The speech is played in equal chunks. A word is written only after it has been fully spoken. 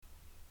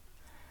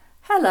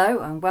Hello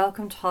and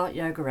welcome to Heart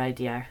Yoga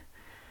Radio.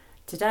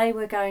 Today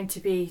we're going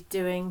to be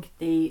doing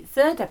the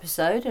third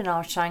episode in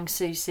our Chuang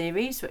Tzu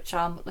series, which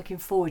I'm looking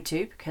forward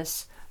to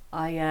because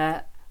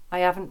I'm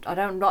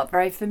not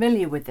very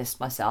familiar with this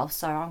myself,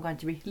 so I'm going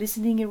to be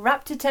listening in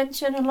rapt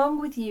attention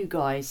along with you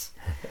guys.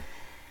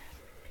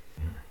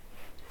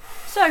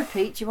 So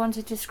Pete, you want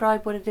to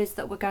describe what it is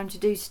that we're going to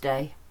do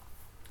today?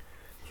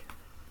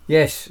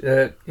 Yes,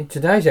 in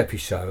today's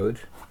episode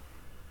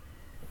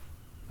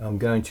I'm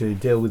going to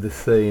deal with the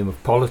theme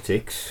of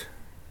politics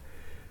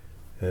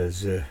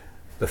as the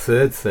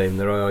third theme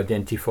that I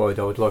identified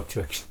I would like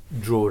to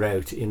draw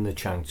out in the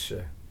Chuang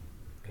Tzu.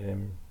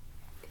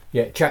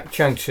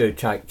 Chuang Tzu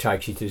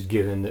takes it as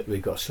given that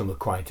we've got some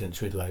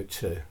acquaintance with Lao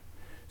Tzu.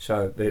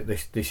 So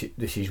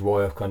this is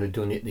why I've kind of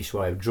done it this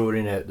way, of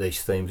drawing out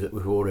these themes that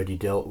we've already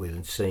dealt with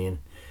and seeing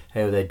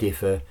how they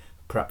differ,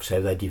 perhaps how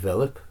they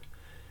develop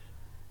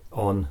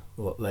on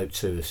what Lao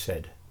Tzu has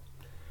said.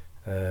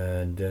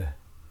 And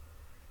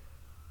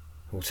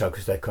also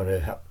because they're kind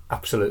of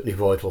absolutely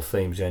vital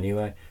themes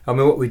anyway. I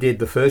mean, what we did,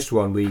 the first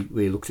one,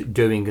 we looked at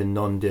doing and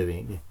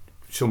non-doing,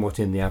 somewhat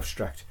in the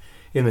abstract.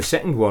 In the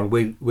second one,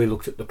 we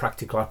looked at the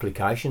practical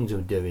applications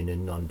of doing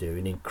and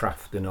non-doing in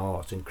craft and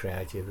art and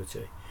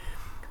creativity,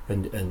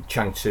 and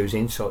Chuang Tzu's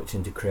insights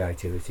into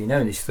creativity. Now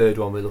in this third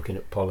one, we're looking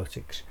at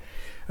politics.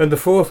 And the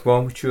fourth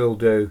one, which we'll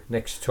do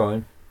next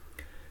time,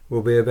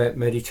 will be about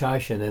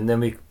meditation, and then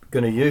we're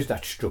going to use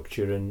that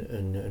structure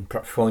and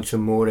perhaps find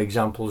some more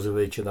examples of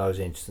each of those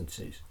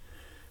instances,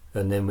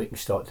 and then we can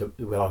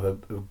we'll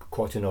have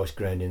quite a nice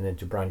grounding then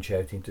to branch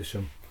out into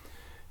some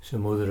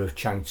other of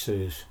Chuang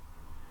Tzu's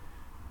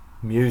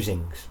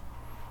musings.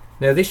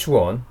 Now this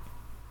one,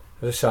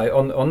 as I say,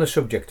 on the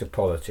subject of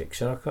politics,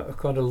 and I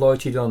kind of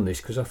lighted on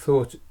this because I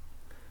thought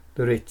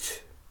that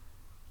it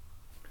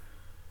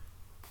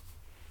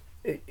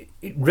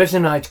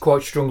resonates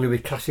quite strongly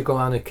with classical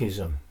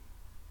anarchism.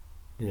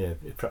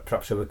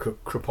 Perhaps of a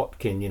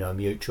Kropotkin,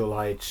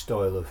 mutual aid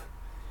style of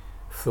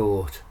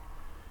thought,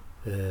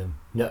 and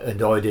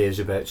ideas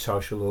about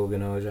social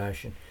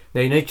organisation. Now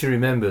you need to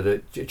remember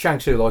that Chuang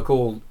Tzu, like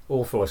all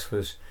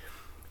philosophers,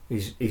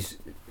 is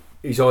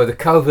either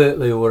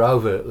covertly or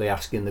overtly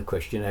asking the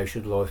question, how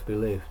should life be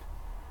lived?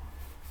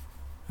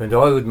 And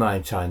I would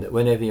maintain that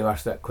whenever you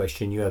ask that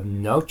question, you have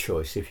no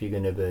choice, if you're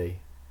going to be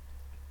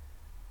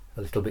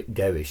a little bit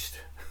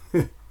Taoist,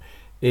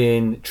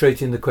 in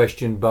treating the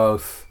question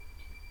both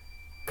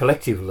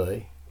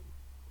collectively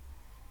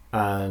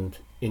and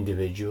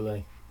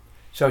individually.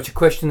 So it's a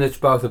question that's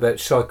both about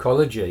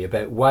psychology,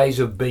 about ways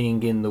of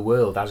being in the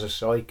world as a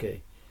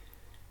psyche,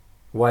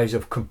 ways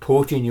of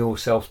comporting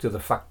yourself to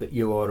the fact that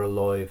you are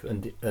alive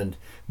and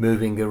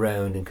moving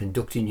around and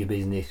conducting your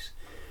business,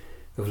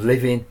 of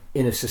living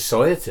in a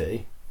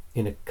society,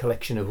 in a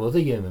collection of other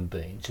human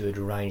beings who had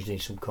arranged in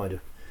some kind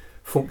of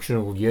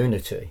functional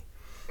unity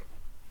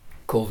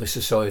called a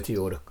society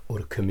or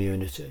a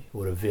community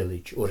or a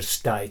village or a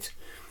state,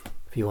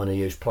 if you want to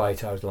use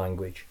Plato's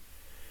language.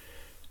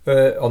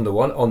 On the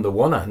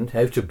one hand,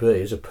 how to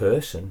be as a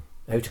person,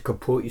 how to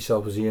comport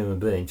yourself as a human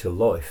being to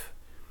life,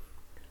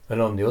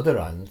 and on the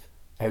other hand,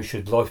 how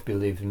should life be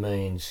lived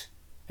means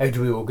how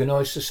do we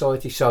organise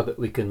society so that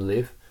we can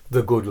live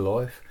the good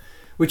life,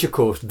 which of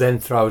course then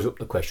throws up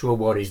the question, well,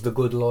 what is the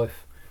good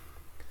life?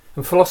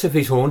 And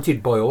philosophy is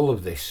haunted by all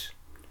of this,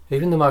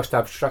 even the most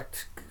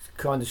abstract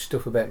kind of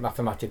stuff about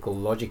mathematical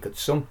logic at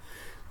some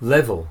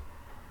level.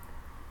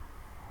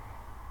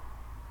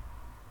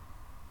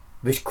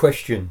 This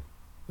question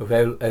of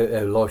how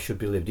life should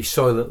be lived is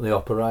silently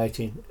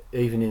operating,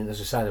 even in,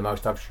 as I say, the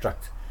most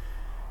abstract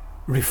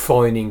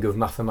refining of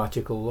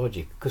mathematical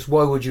logic. Because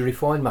why would you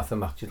refine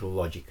mathematical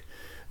logic?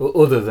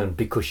 Other than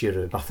because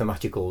you're a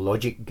mathematical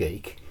logic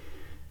geek.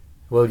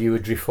 Well, you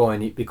would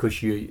refine it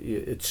because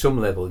you at some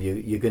level,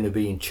 you're going to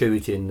be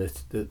intuiting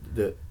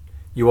that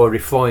you are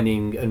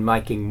refining and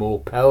making more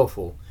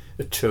powerful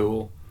a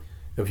tool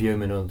of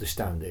human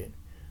understanding,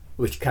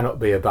 which cannot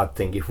be a bad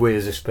thing if we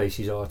as a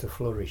species are to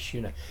flourish.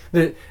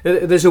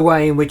 There's a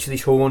way in which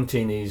this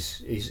haunting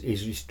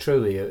is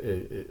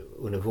truly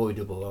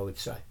unavoidable, I would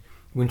say.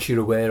 Once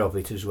you're aware of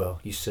it as well,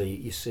 you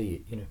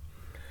see it.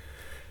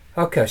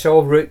 Okay,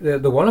 so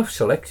the one I've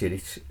selected,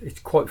 it's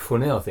quite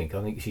funny. I think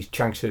this is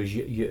Chuang Tzu's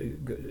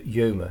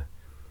humour,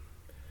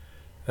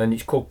 and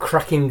it's called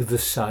 "Cracking the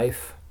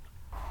Safe."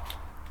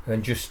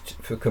 And just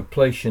for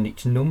completion,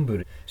 it's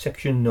numbered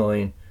section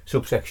 9,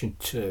 subsection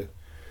 2.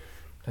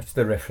 That's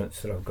the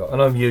reference that I've got.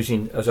 And I'm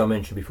using, as I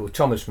mentioned before,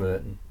 Thomas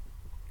Merton,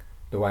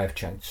 The Way of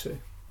Chuang Tzu.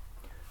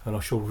 And I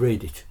shall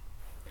read it.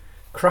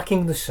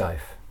 Cracking the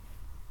safe.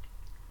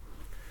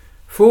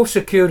 For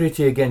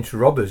security against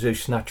robbers who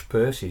snatch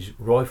purses,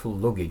 rifle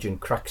luggage and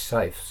crack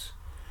safes,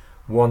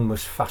 one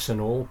must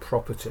fasten all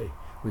property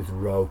with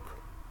rope.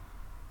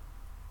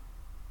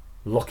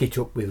 Lock it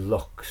up with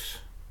locks.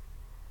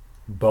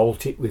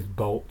 Bolt it with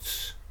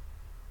bolts.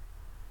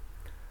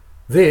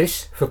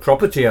 This, for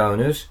property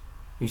owners,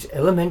 is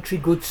elementary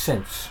good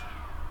sense.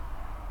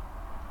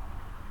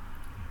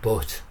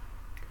 But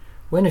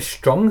when a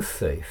strong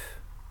thief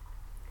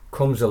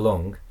comes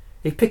along,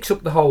 He picks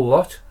up the whole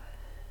lot,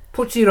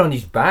 puts it on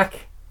his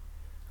back,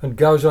 and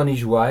goes on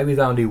his way with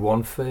only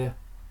one fear: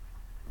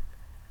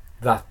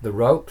 that the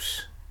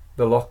ropes,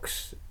 the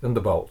locks, and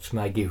the bolts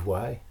may give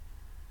way.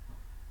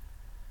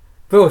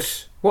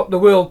 Thus, what the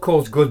world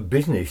calls good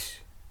business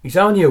is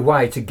only a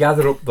way to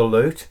gather up the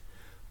loot,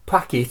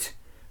 pack it,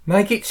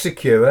 make it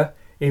secure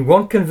in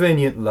one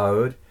convenient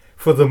load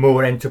for the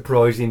more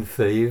enterprising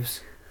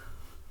thieves.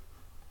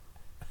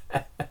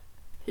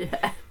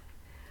 Yeah.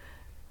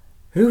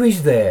 Who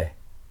is there,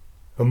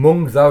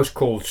 among those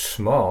called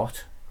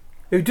smart,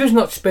 who does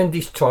not spend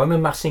his time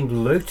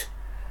amassing loot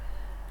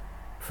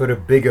for a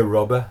bigger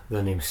robber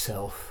than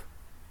himself?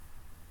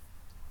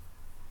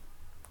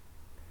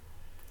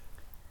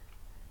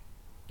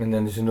 And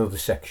then there's another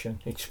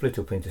section. It's split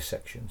up into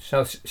sections.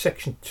 So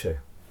section 2.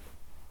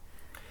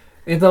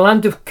 In the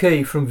land of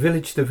Key, from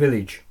village to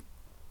village,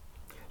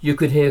 you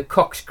could hear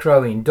cocks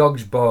crowing,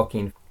 dogs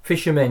barking,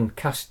 fishermen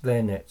cast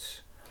their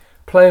nets.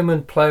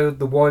 Ploughmen ploughed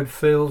the wide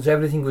fields.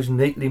 Everything was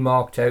neatly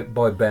marked out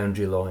by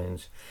boundary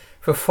lines.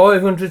 For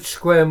 500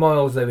 square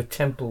miles there were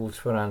temples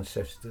for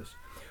ancestors,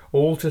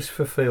 altars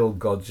for field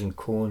gods and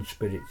corn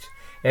spirits.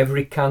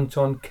 Every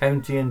canton,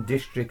 county and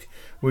district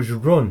was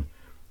run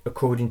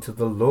according to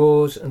the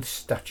laws and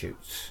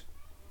statutes.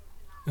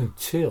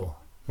 Until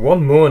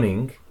one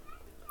morning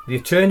the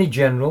Attorney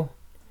General,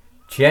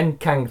 Chuang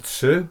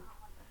Tzu,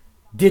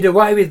 did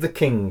away with the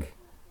king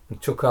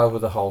and took over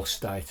the whole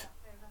state.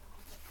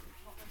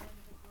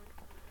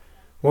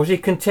 Was he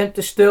content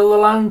to steal the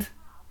land?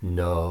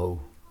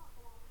 No.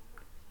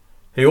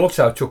 He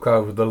also took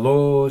over the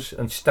laws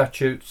and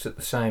statutes at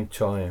the same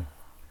time,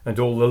 and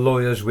all the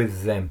lawyers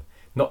with them,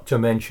 not to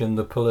mention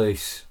the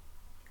police.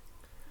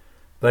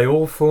 They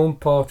all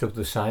formed part of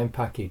the same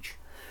package.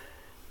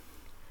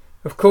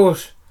 Of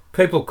course,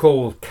 people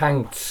called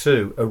Chuang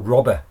Tzu a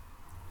robber,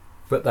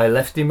 but they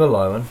left him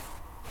alone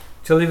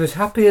till he was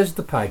happy as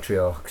the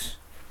patriarchs.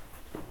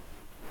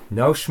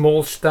 No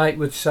small state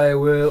would say a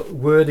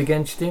word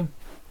against him.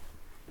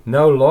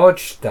 No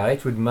large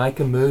state would make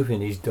a move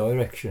in his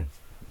direction.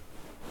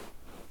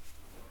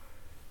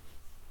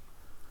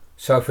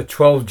 So for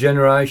 12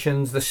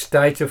 generations the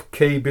state of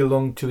Key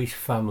belonged to his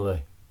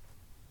family.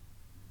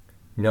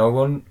 No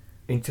one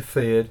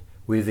interfered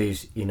with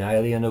his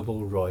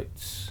inalienable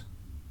rights.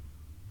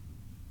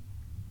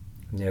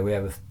 Now we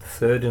have a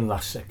third and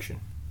last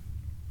section.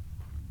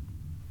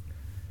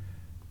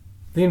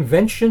 The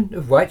invention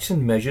of weights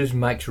and measures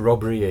makes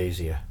robbery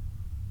easier.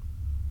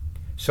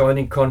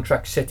 Signing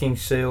contracts, setting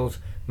seals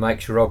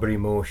makes robbery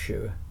more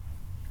sure.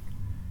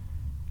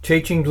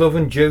 Teaching love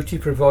and duty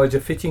provides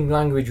a fitting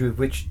language with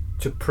which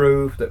to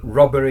prove that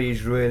robbery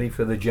is really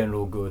for the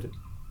general good.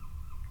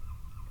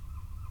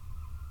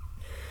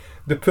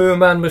 The poor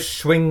man must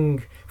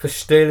swing for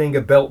stealing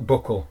a belt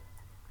buckle,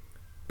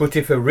 but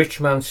if a rich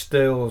man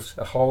steals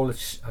a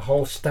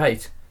whole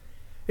state,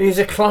 he is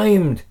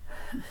acclaimed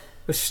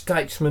as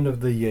Statesman of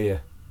the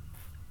Year.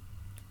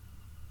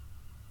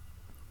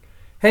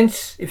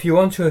 Hence, if you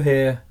want to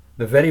hear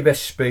the very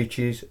best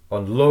speeches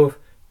on love,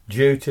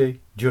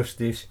 duty,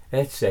 justice,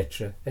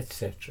 etc.,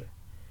 etc.,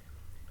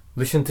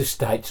 listen to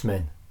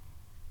statesmen.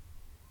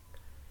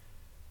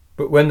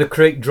 But when the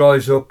creek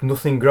dries up,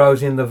 nothing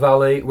grows in the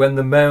valley. When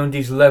the mound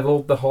is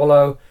levelled, the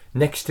hollow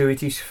next to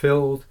it is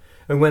filled.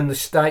 And when the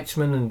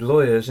statesmen and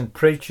lawyers and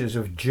preachers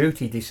of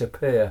duty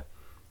disappear,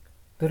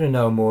 there are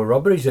no more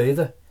robberies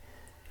either,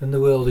 and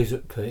the world is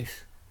at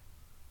peace.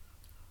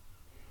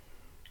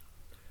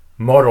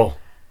 Moral.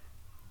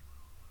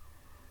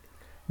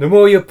 The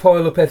more you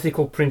pile up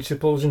ethical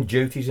principles and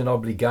duties and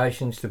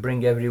obligations to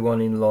bring everyone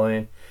in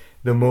line,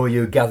 the more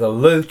you gather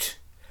loot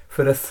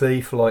for a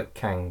thief like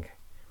Kang.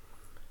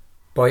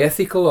 By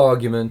ethical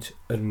argument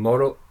and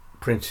moral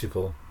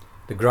principle,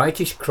 the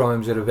greatest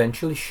crimes are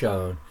eventually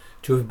shown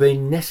to have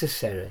been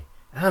necessary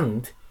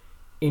and,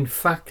 in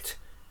fact,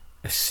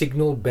 a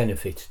signal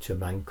benefit to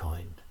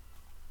mankind.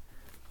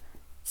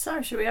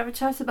 So, shall we have a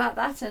chat about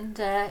that and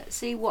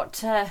see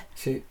what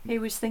he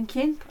was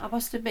thinking? I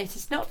must admit,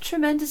 it's not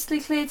tremendously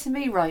clear to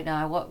me right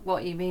now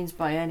what he means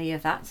by any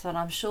of that, and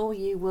I'm sure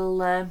you will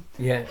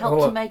help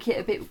to make it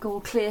a bit more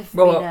clear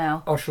for me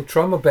now. I shall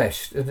try my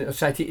best. I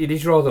say it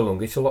is rather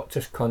long. It's a lot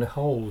to kind of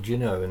hold, you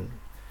know.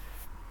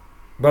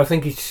 But I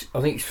think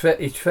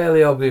it's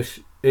fairly obvious.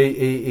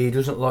 He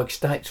doesn't like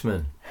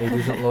statesmen. He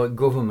doesn't like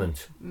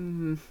government.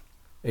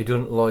 He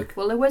doesn't like...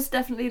 Well, there was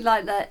definitely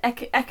like the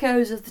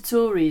echoes of the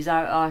Tories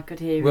I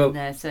could hear in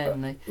there,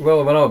 certainly.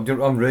 When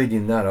I'm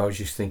reading that, I was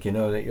just thinking,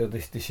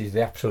 this is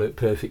the absolute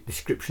perfect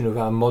description of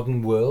our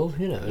modern world,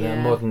 you know,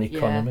 our modern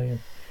economy. Yeah.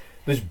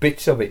 There's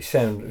bits of it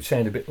sound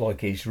a bit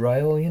like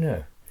Israel, you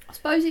know. I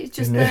suppose it's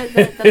just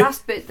the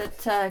last bit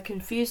that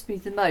confused me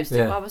the most.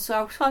 Yeah. I was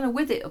kind of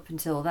with it up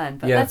until then,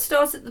 but let's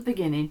start at the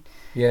beginning.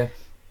 Yeah.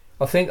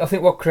 I think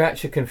what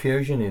creates a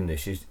confusion in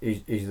this is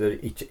that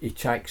it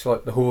takes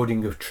like the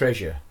hoarding of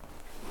treasure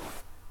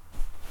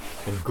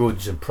and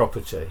goods and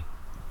property,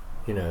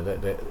 you know,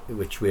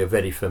 which we are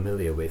very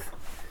familiar with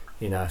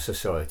in our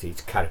society.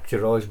 It's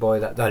characterised by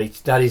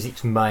that is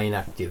its main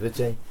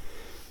activity,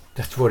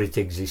 That's what it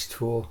exists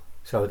for.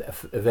 So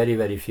a very,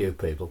 very few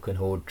people can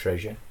hoard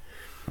treasure.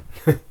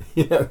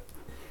 You know,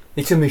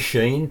 it's a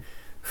machine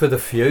for the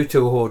few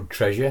to hoard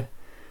treasure,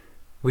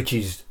 which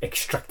is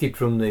extracted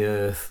from the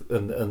earth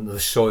and the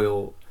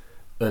soil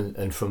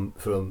and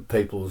from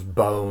people's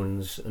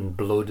bones and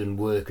blood and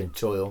work and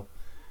toil,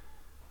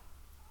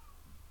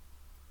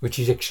 which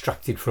is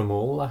extracted from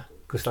all that,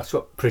 because that's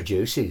what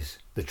produces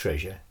the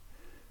treasure.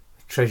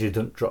 Treasure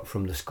doesn't drop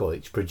from the sky,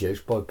 it's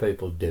produced by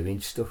people doing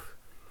stuff.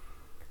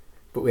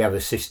 But we have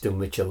a system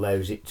which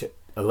allows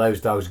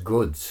those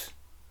goods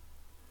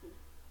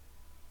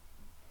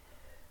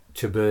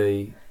to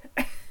be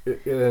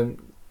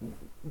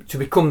to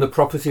become the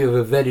property of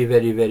a very,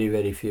 very, very,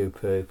 very few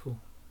people,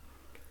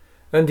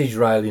 and he's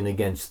railing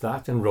against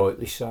that, and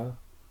rightly so.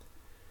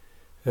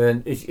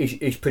 And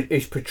he's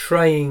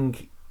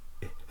portraying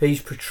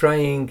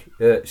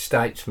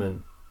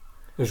statesmen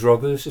as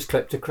robbers, as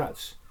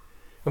kleptocrats.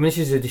 I mean, this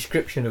is a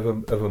description of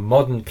a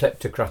modern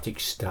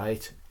kleptocratic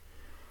state.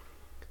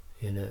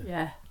 You know,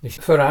 yeah.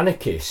 For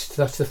anarchists,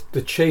 that's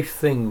the chief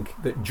thing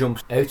that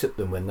jumps out at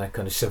them when they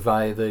kind of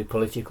survey the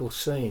political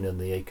scene and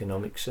the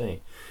economic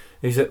scene,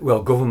 is that,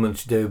 well,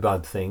 governments do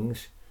bad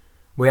things.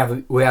 We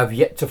have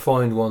yet to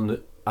find one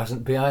that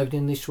hasn't behaved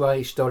in this way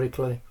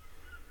historically.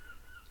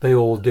 They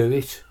all do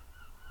it.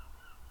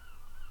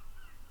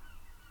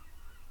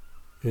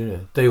 You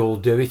know, they all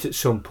do it at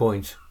some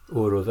point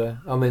or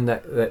other. I mean,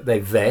 they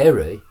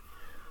vary.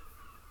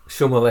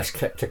 Some are less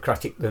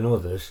kleptocratic than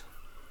others.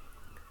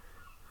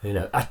 You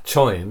know, at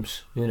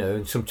times, you know,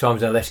 and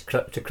sometimes they're less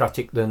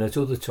kleptocratic than at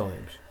other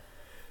times.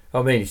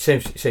 I mean, it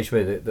seems to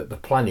me that the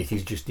planet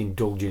is just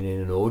indulging in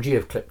an orgy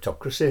of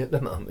kleptocracy at the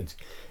moment,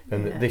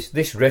 and yeah.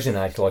 this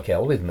resonates like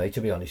hell with me,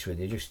 to be honest with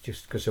you, just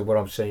because of what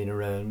I'm seeing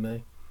around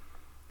me.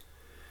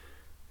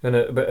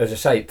 And but as I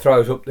say, it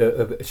throws up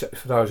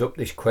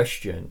this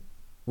question,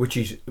 which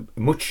is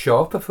much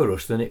sharper for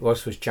us than it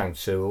was for Chuang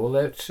Tzu all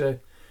out. So,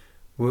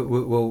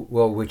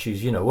 well, which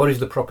is, you know, what is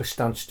the proper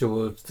stance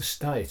towards the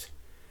state?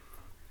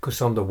 Because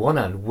on the one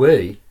hand,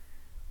 we,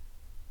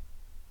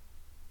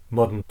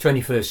 modern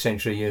 21st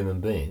century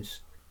human beings,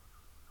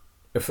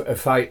 are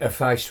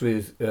faced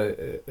with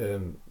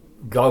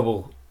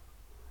global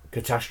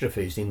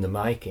catastrophes in the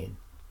making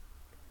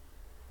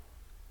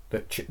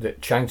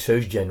that Chuang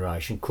Tzu's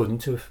generation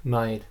couldn't have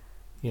made.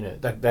 You know,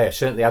 they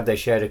certainly had their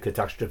share of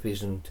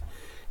catastrophes and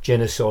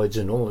genocides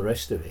and all the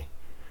rest of it.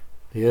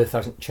 The earth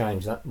hasn't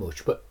changed that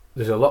much, but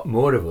there's a lot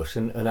more of us,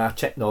 and our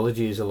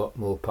technology is a lot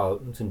more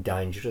potent and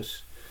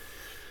dangerous.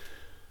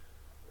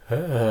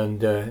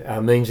 And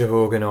our means of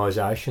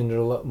organisation are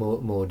a lot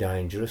more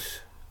dangerous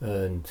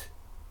and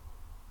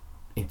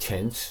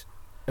intense,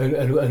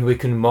 and we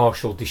can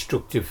marshal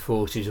destructive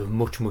forces of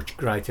much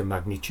greater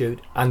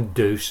magnitude, and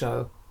do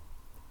so.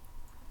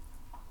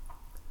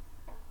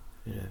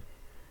 Yeah.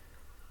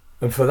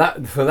 And for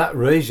that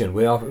reason,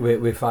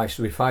 we're faced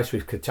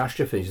with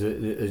catastrophes.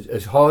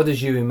 As hard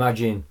as you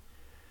imagine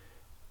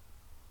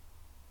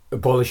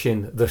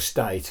abolishing the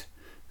state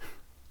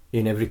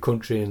in every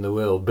country in the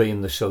world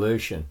being the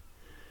solution,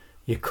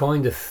 you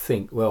kind of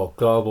think, well,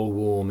 global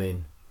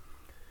warming,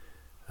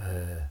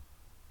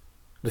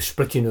 the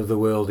splitting of the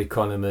world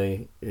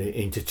economy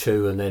into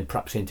two and then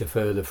perhaps into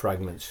further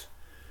fragments,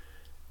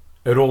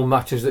 are all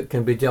matters that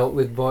can be dealt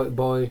with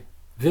by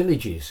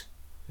villages.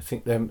 I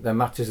think they're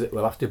matters that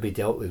will have to be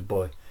dealt with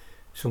by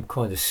some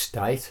kind of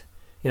state,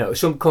 you know,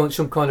 some kind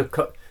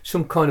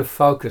of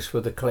focus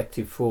for the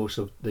collective force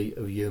of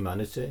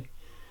humanity,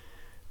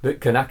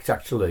 that can act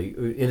actually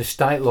in a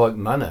state-like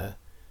manner,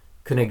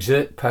 can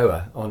exert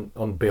power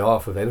on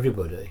behalf of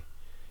everybody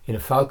in a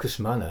focused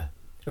manner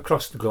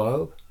across the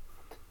globe.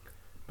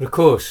 But of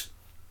course,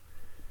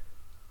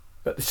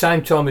 at the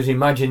same time as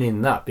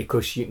imagining that,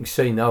 because you can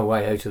see no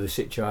way out of the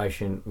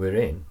situation we're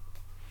in,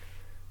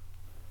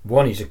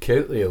 one is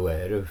acutely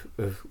aware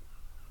of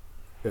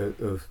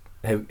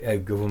how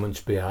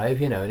governments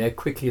behave, you know, and how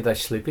quickly they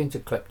slip into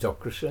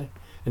kleptocracy,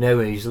 and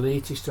how easily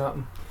it is to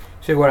happen.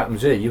 So what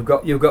happens here? You've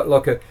got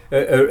like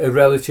a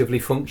relatively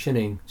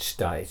functioning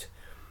state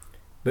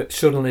that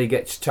suddenly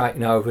gets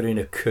taken over in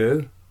a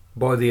coup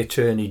by the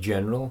Attorney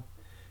General,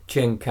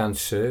 Chuang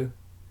Tzu.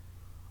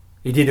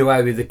 He did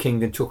away with the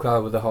king and took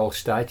over the whole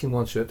state in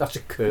one swoop. That's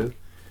a coup.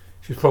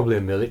 It was probably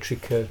a military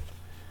coup,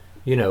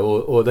 you know,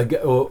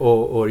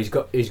 or he's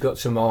got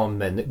some armed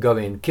men that go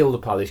in, kill the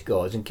palace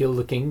guards, and kill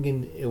the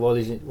king while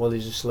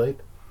he's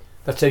asleep.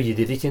 That's how you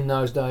did it in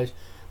those days.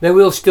 They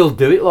will still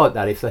do it like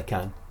that if they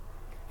can.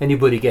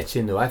 Anybody gets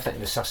in the way, if they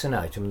can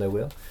assassinate them, they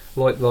will.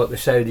 Like the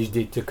Saudis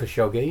did to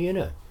Khashoggi, you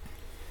know,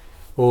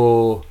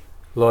 or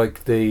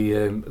like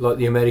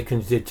the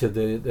Americans did to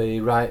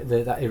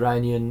that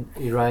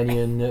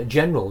Iranian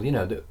general, you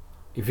know, that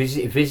he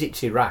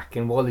visits Iraq,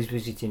 and while he's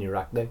visiting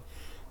Iraq, they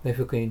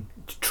fucking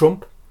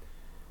Trump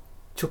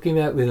took him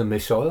out with a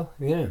missile,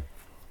 you know,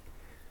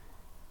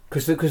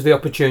 because the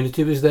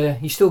opportunity was there.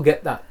 You still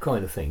get that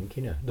kind of thing,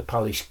 you know, the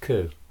palace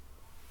coup.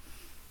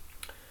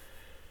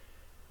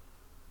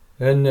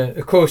 And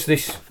of course,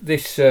 this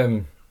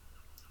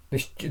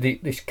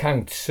this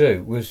Chuang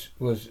Tzu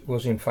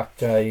was in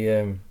fact he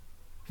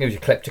was a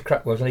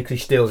kleptocrat, wasn't he? Because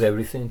he steals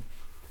everything,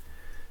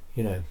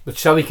 you know. But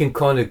so he can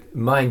kind of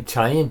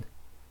maintain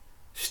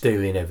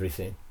stealing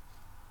everything.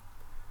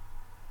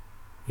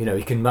 You know,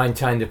 he can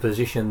maintain the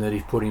position that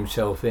he's put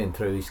himself in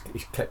through his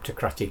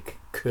kleptocratic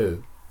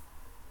coup.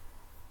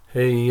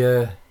 He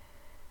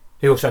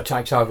also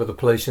takes over the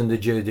police and the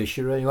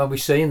judiciary. Well, we're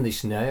seeing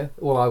this now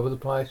all over the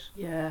place.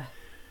 Yeah.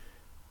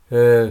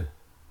 You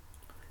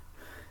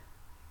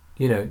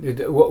know,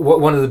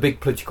 one of the big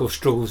political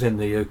struggles in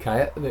the UK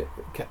at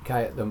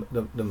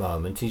the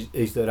moment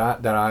is that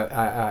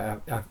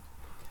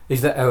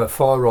our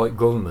far right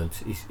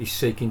government is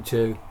seeking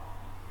to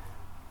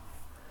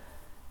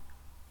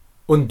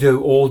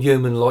undo all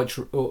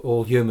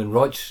human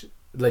rights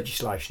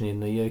legislation in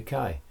the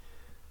UK,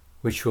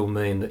 which will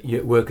mean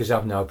that workers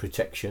have no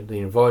protection, the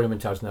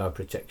environment has no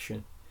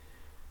protection.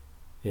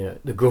 You know,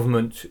 the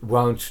government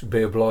won't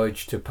be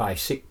obliged to pay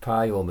sick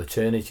pay or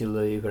maternity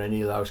leave or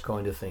any of those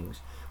kind of things.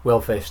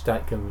 Welfare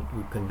state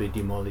can be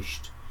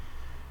demolished.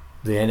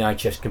 The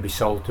NHS can be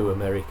sold to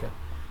America.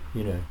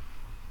 You know,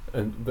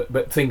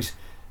 but things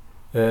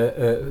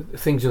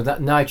of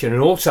that nature,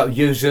 and also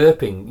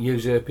usurping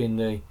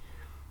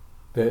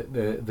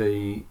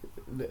the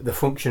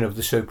function of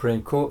the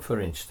Supreme Court, for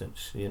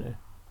instance. You know,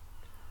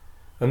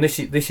 and this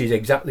is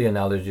exactly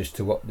analogous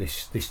to what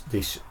this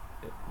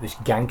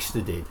gangster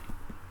did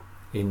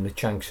in the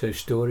Chuang Tzu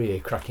story here,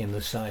 cracking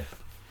the safe.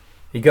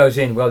 He goes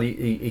in, well,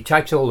 he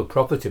takes all the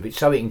property, but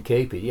so he can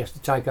keep it, he has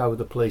to take over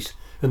the police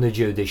and the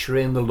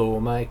judiciary and the law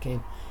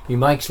making. He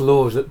makes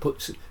laws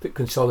that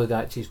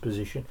consolidates his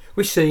position.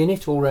 We're seeing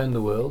it all around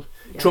the world.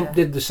 Yeah. Trump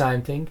did the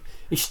same thing.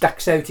 He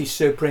stacks out his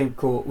Supreme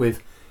Court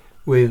with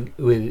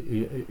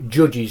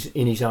judges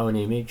in his own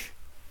image.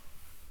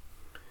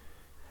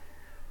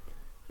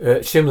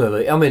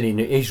 Similarly, I mean, in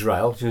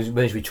Israel,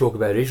 as we talk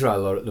about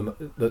Israel at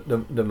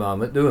the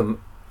moment, there were,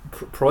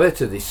 prior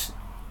to this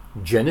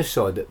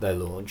genocide that they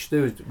launched,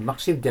 there was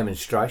massive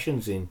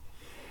demonstrations in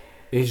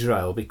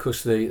Israel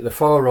because the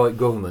far right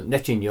government,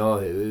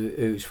 Netanyahu,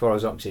 who as far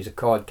as I can see is a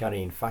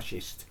card-carrying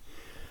fascist,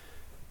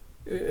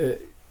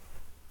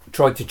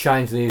 tried to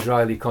change the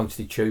Israeli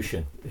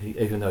constitution,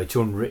 even though it's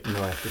unwritten,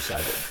 I have to say,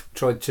 but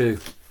tried to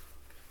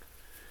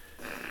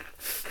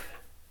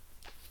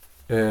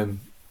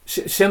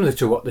similar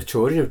to what the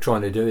Tories are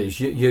trying to do, is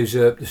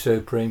usurp the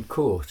Supreme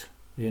Court,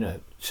 you know,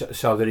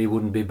 so that he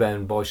wouldn't be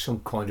bound by some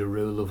kind of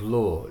rule of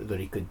law, that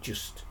he could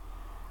just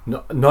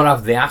not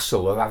have the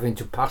hassle of having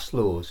to pass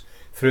laws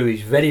through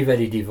his very,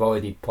 very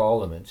divided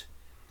parliament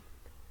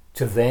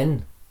to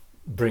then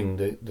bring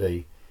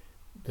the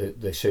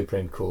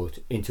Supreme Court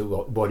into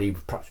what he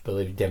perhaps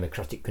believed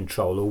democratic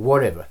control or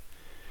whatever.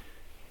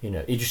 You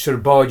know, he just sort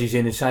of barges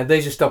in and says,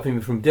 these are stopping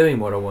me from doing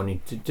what I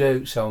wanted to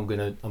do, so I'm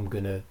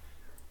gonna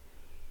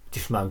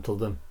dismantle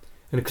them.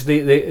 And because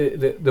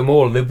the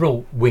more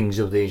liberal wings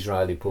of the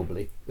Israeli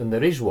public, and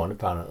there is one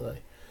apparently,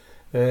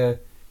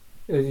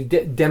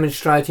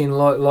 demonstrating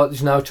like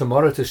there's no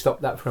tomorrow to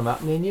stop that from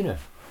happening. You know,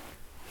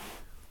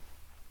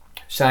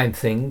 same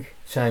thing.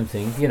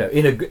 You know,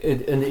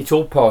 and it's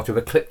all part of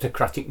a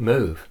kleptocratic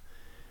move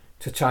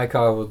to take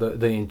over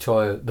the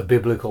entire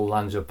biblical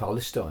lands of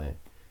Palestine,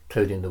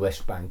 including the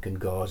West Bank and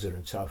Gaza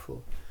and so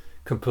forth,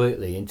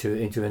 completely into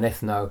an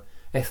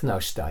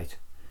ethno state.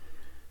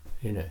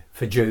 You know,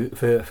 for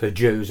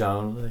Jews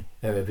only,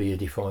 however you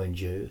define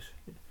Jews.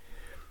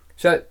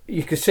 So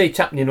you can see it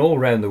happening all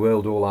around the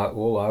world,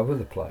 all over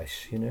the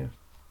place. You know,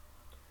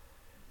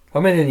 I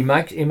mean, and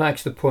he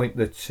makes the point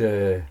that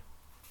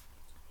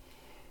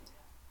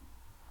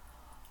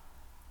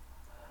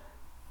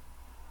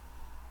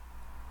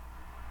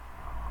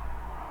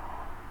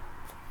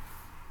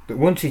that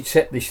once he'd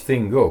set this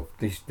thing up,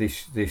 this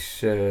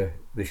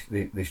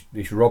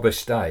robber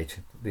state,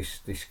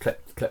 this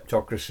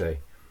kleptocracy.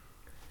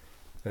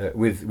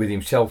 With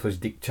himself as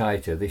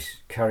dictator, this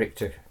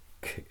character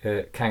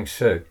Chuang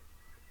Tzu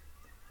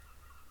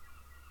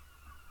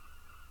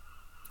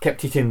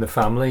kept it in the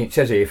family. It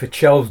says here for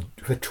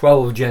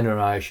 12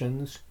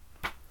 generations.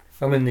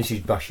 I mean, this is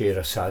Bashir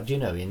Assad, you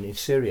know, in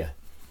Syria.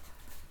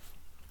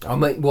 I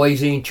mean, why is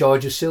he in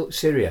charge of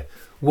Syria?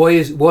 Why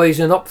is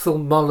an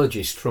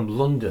ophthalmologist from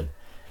London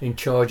in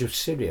charge of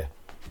Syria?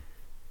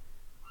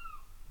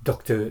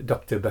 Dr.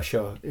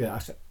 Bashar. Yeah,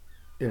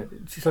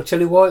 I'll tell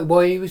you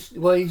why he's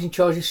in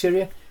charge of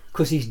Syria.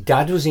 Because his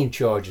dad was in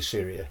charge of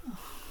Syria,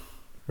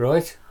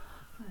 right?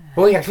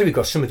 Well, actually, we've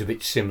got something a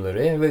bit similar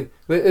here.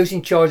 Who's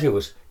in charge of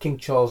us? King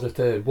Charles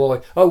III.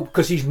 Why? Oh,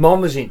 because his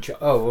mum was in charge.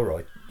 Oh, all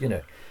right. You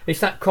know, it's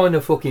that kind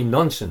of fucking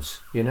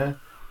nonsense. You know.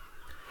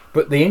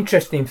 But the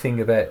interesting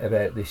thing about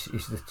this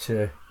is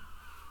that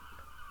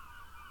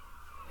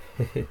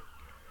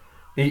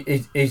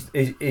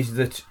is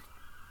that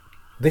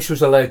this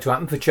was allowed to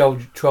happen for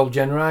 12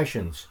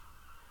 generations.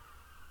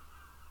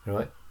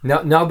 Right?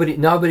 No,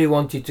 nobody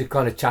wanted to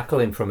kind of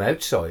tackle him from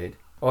outside,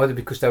 either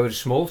because they were a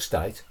small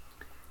state,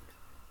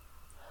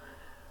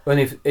 and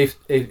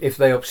if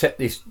they upset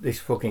this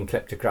fucking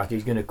kleptocrat,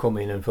 he's going to come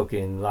in and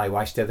fucking lay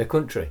waste to the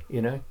country,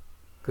 you know.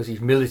 because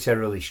he's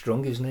militarily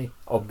strong, isn't he?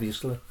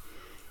 Obviously.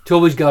 It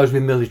always goes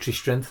with military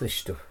strength, this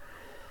stuff.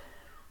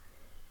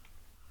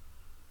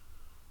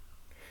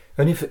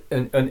 And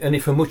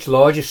if a much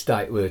larger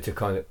state were to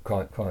kind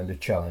of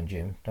challenge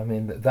him, I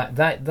mean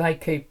that they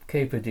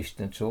keep a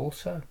distance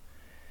also.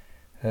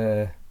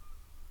 As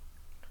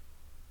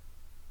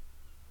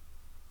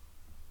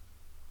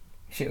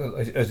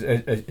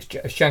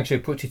Chuang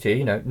Tzu puts it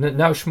here,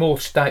 no small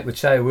state would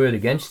say a word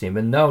against him,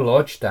 and no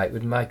large state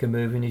would make a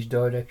move in his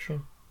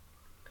direction.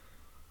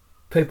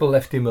 People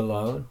left him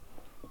alone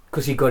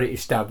because he got it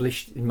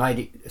established, he made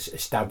it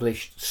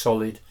established,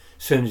 solid,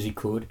 as soon as he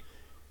could.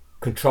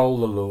 Control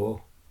the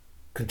law,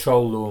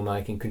 control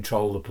lawmaking,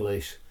 control the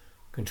police,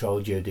 control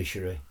the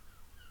judiciary,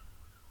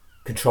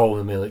 control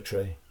the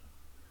military.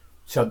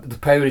 So the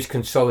power is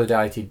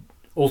consolidated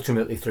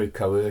ultimately through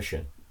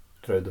coercion,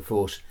 through the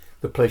force,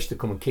 the police to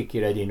come and kick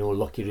your head in or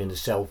lock you in the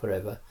cell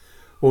forever,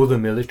 or the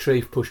military,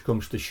 if push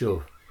comes to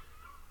shove,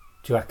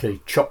 to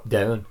actually chop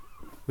down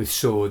with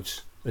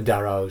swords and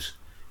arrows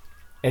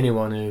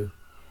anyone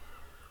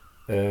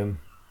who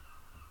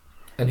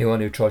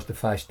tries to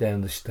face down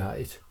the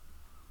state.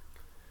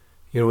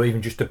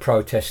 Even just to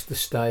protest the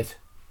state.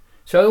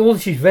 So all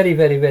this is very,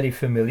 very, very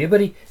familiar.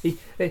 But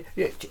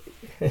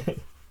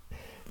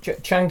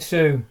Chuang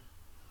Tzu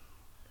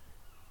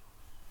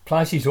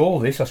places all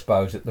this, I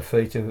suppose, at the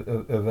feet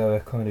of our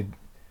kind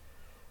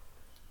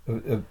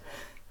of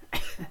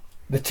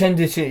the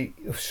tendency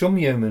of some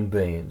human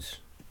beings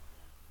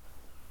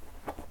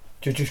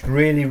to just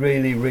really,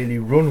 really, really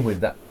run with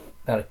that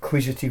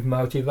acquisitive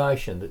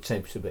motivation that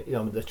seems to be,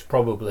 that's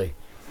probably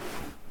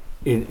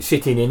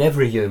sitting in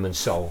every human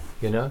soul,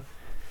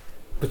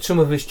 But some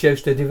of us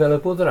choose to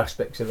develop other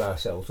aspects of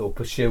ourselves or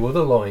pursue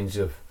other lines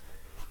of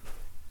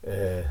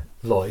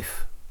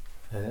life.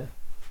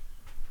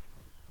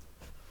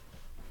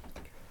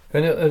 And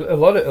a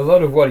lot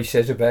of what he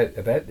says about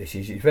this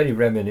is very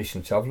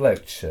reminiscent of Lao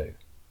Tzu.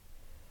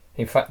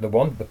 In fact,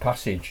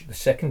 the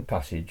second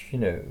passage,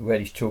 where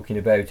he's talking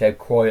about how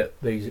quiet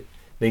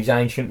these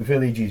ancient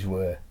villages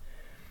were,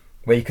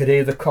 where you could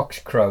hear the cocks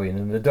crowing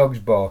and the dogs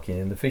barking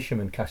and the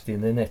fishermen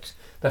casting their nets.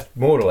 That's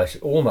more or less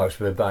almost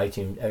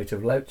verbatim out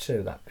of Lao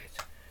Tzu, that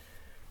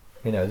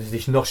bit. There's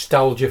this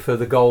nostalgia for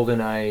the golden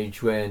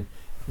age when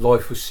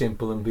life was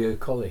simple and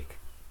bucolic.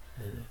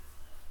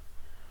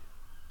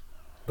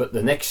 But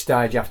the next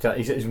stage after that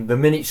is the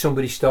minute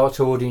somebody starts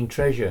hoarding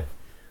treasure,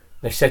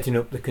 they're setting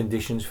up the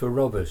conditions for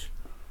robbers.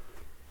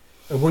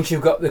 And once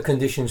you've got the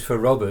conditions for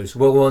robbers,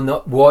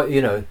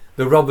 the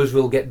robbers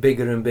will get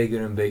bigger and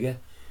bigger and bigger.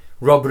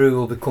 Robbery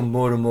will become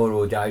more and more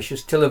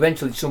audacious till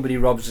eventually somebody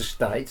robs a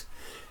state,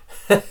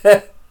 and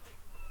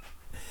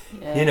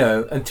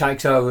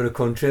takes over a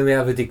country. We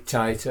have a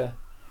dictator.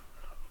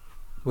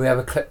 We have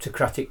a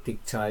kleptocratic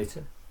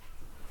dictator.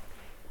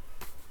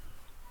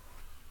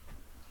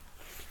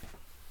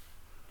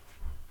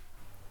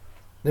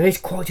 There is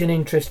quite an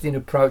interesting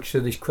approach to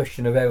this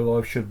question of how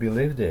life should be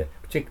lived here,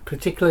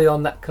 particularly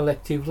on that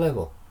collective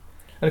level.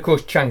 And of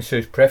course, Chuang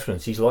Tzu's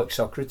preference is like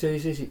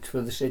Socrates' it's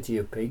for the city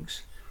of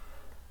pigs.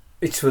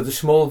 It's for the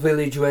small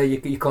village where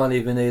you can't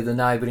even hear the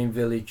neighbouring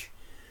village.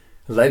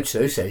 Lao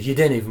Tzu says you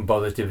don't even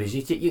bother to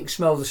visit it. You can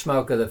smell the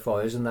smoke of the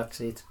fires and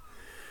that's it.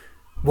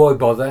 Why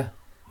bother?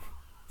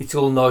 It's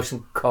all nice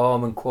and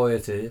calm and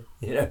quiet here,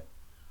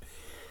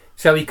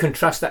 So he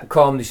contrasts that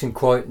calmness and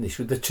quietness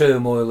with the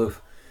turmoil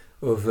of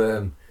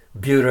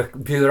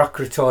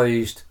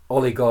bureaucratised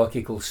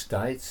oligarchical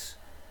states.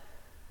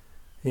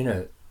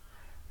 The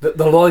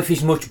life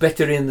is much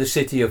better in the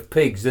city of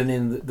pigs than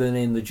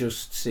in the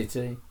just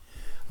city.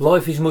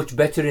 Life is much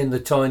better in the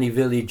tiny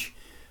village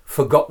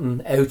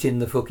forgotten out in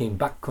the fucking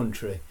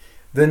backcountry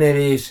than it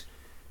is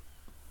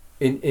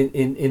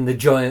in the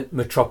giant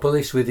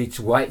metropolis with its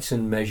weights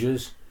and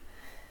measures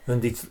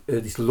and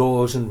its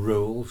laws and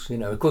rules.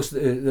 Of course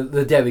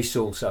the Devis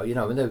also,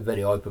 and they're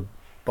very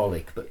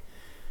hyperbolic, but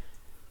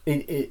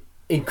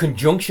in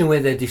conjunction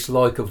with their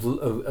dislike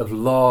of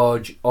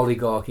large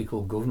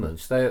oligarchical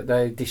governments,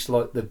 they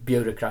dislike the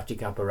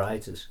bureaucratic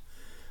apparatus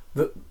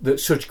that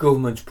such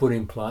governments put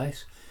in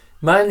place.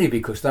 Mainly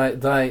because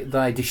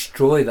they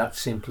destroy that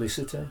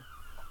simplicity.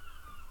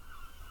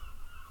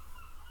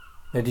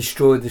 They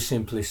destroy the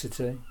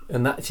simplicity,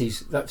 and that's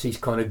his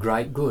kind of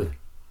great good.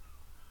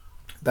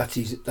 That's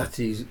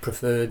his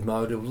preferred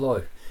mode of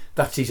life.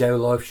 That's how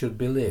life should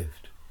be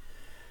lived.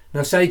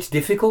 Now, say it's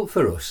difficult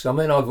for us. I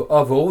mean, I've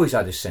always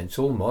had a sense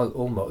all my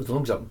as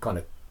long as I can kind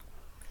of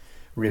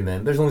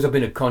remember, as long as I've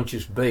been a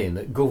conscious being,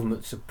 that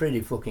governments are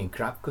pretty fucking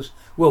crap. Because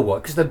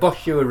they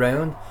boss you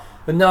around.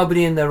 And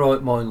nobody in their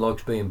right mind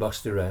likes being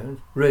bossed around,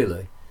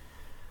 really.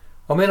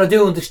 I mean, I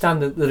do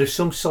understand that there are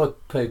some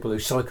people who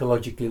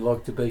psychologically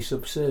like to be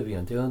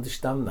subservient. I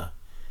understand that.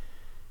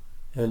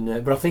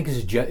 But I think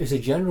as a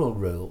general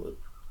rule,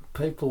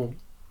 people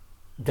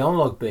don't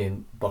like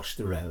being bossed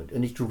around.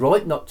 And it's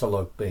right not to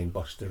like being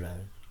bossed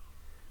around.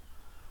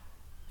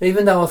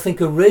 Even though I think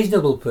a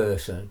reasonable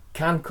person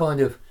can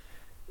kind of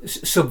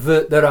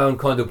subvert their own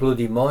kind of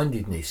bloody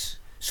mindedness,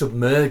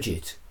 submerge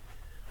it,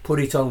 put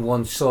it on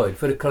one side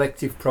for a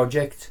collective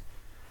project,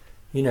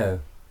 you know,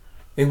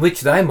 in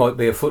which they might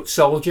be a foot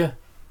soldier,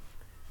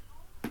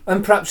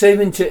 and perhaps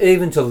even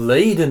to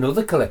lead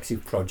another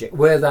collective project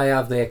where they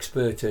have the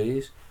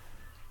expertise.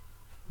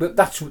 But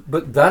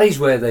that is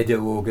where they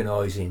do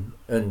organising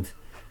and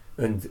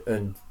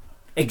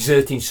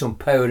exerting some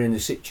power in the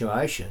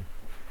situation,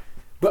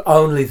 but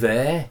only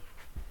there.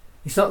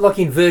 It's not like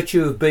in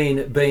virtue of being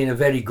a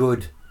very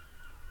good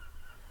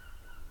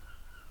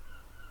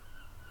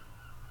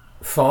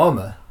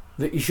farmer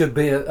that you should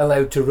be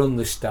allowed to run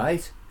the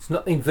state. It's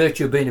not in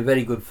virtue of being a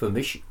very good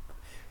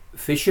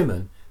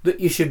fisherman that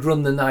you should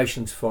run the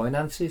nation's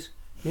finances.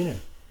 You know, do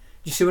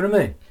you see what I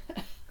mean?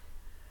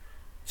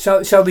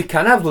 So we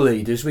can have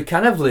leaders, we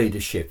can have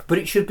leadership, but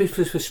it should be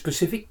for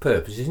specific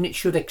purposes, and it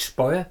should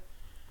expire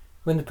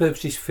when the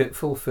purpose is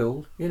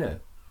fulfilled. You know,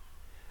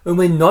 and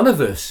when none of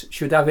us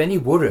should have any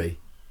worry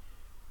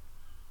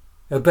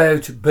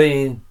about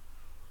being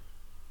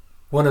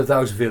one of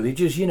those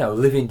villagers, you know,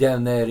 living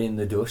down there in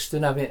the dust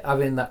and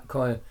having that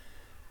kind of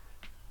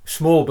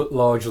small but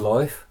large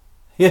life,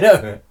 you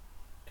know,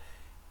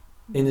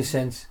 in a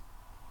sense,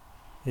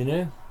 you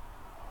know.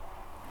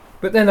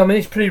 But then, I mean,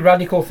 it's a pretty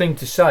radical thing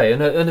to say,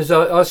 and as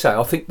I say,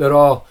 I think there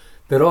are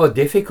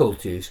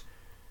difficulties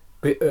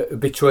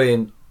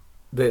between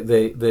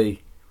the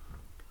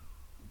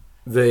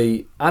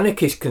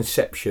anarchist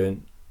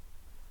conception,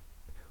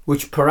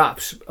 which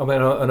perhaps, I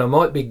mean, and I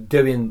might be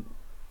doing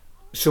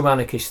some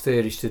anarchist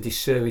theories to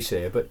disservice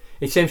here, but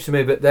it seems to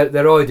me that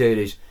their idea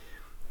is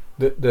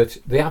that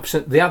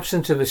the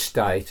absence of a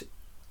state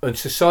and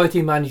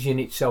society managing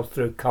itself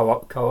through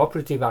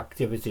cooperative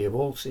activity of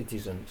all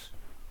citizens,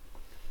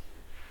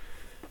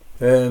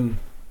 and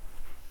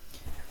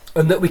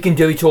that we can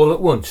do it all at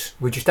once.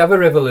 We just have a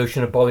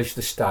revolution, abolish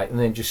the state, and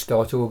then just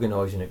start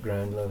organising at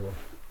ground level.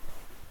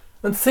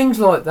 And things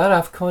like that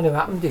have kind of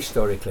happened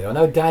historically. I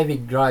know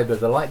David Graeber,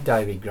 the late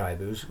David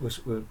Graeber,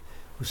 was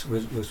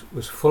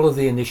full of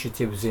the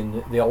initiatives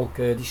in the old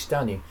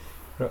Kurdistan, in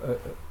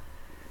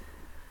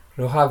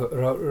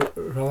Rojava,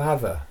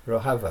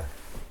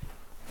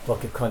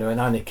 like a kind of an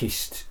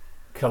anarchist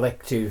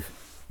collective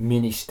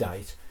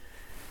mini-state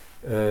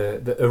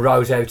that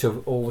arose out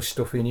of all the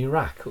stuff in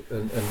Iraq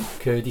and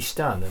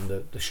Kurdistan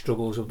and the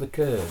struggles of the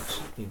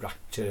Kurds, Iraq,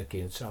 Turkey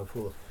and so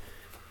forth.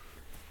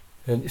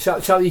 And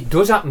so it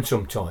does happen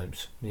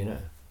sometimes, you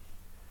know.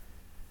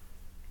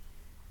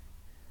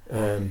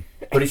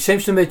 But it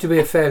seems to me to be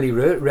a fairly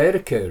rare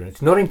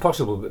occurrence. Not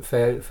impossible, but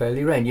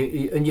fairly rare.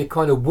 And you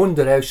kind of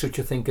wonder how such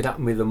a thing could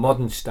happen with a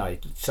modern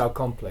state. It's so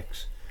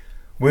complex.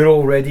 We're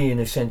already, in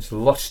a sense,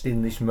 lost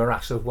in this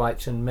morass of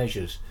weights and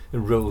measures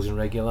and rules and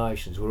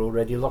regulations. We're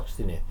already lost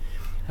in it.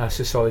 Our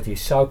society is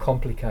so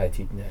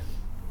complicated now.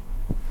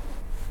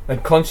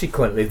 And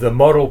consequently, the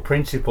moral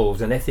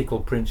principles and ethical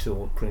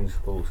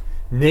principles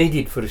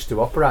needed for us to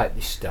operate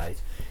this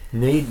state,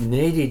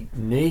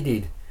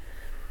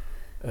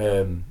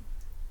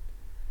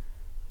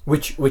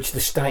 which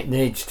the state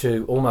needs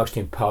to almost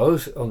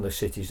impose on the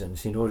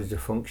citizens in order to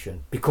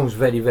function, becomes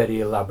very, very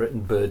elaborate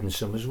and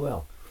burdensome as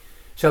well.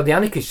 So the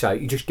anarchists say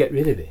you just get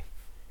rid of it,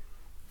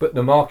 but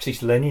the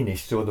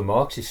Marxist-Leninists or the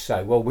Marxists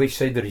say, well, we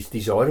see that it's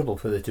desirable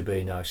for there to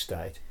be no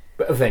state,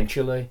 but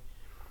eventually,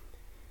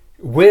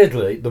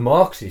 weirdly, the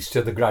Marxists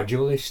are the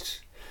gradualists.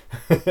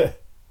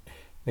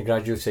 The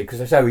gradualists say, because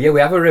they say, well, yeah, we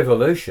have a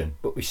revolution,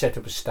 but we set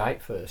up a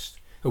state first,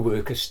 a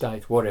workers'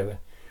 state, whatever.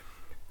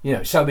 You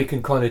know, so we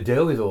can kind of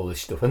deal with all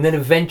this stuff. And then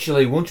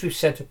eventually, once we've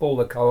set up all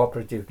the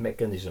cooperative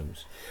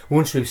mechanisms,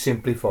 once we've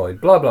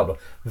simplified, blah, blah, blah,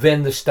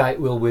 then the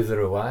state will wither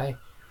away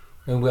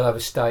and we'll have a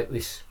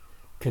stateless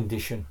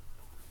condition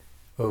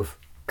of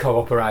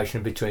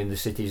cooperation between the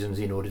citizens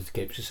in order to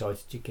keep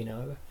society ticking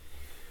over.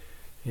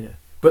 You know,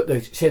 but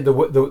they said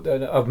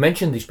I've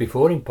mentioned this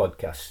before in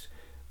podcasts.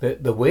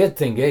 The weird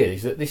thing here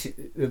is that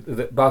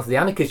that both the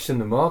anarchists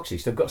and the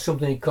Marxists have got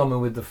something in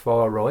common with the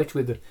far right,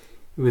 with the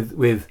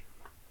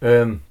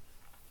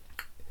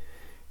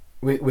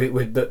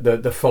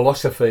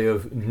philosophy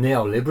of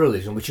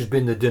neoliberalism, which has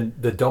been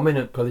the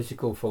dominant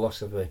political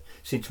philosophy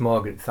since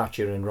Margaret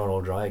Thatcher and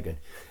Ronald Reagan,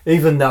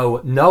 even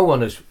though no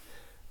one has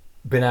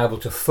been able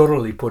to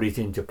thoroughly put it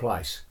into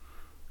place.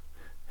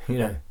 You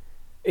know,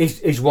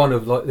 is one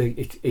of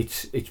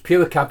it's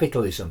pure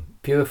capitalism,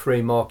 pure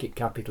free market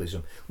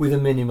capitalism with a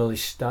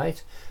minimalist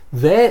state.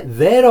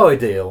 Their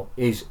ideal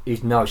is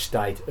no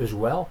state as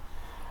well.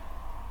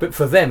 But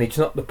for them, it's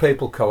not the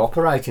people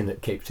cooperating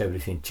that keeps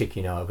everything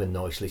ticking over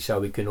nicely, so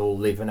we can all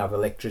live and have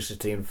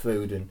electricity and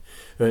food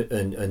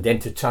and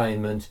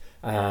entertainment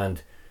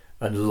and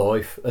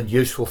life and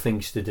useful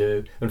things to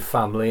do and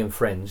family and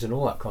friends and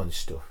all that kind of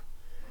stuff.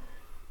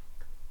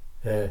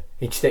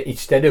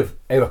 Instead of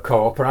our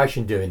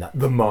cooperation doing that,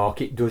 the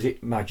market does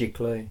it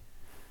magically,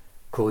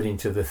 according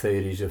to the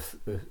theories of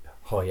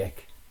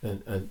Hayek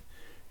and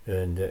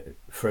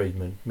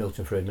Friedman,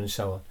 Milton Friedman, and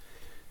so on.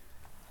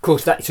 Of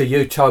course, that's a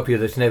utopia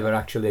that's never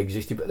actually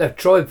existed, but they've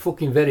tried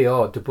fucking very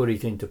hard to put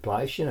it into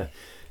place, you know,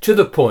 to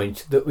the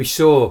point that we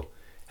saw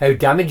how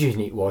damaging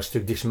it was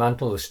to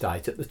dismantle the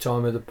state at the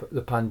time of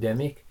the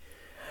pandemic.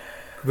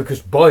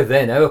 Because by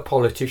then our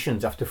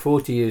politicians, after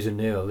 40 years of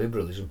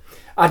neoliberalism,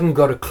 hadn't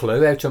got a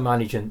clue how to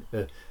manage a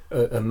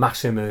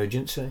mass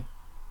emergency.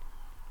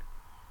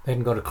 They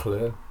hadn't got a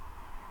clue.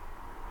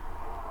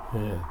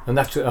 Yeah. And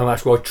that's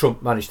why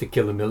Trump managed to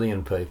kill 1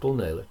 million people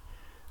nearly.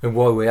 And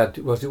why we had,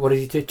 what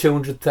did it,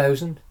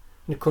 200,000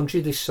 in a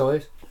country this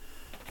size?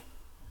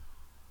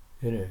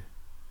 You know,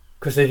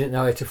 because they didn't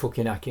know how to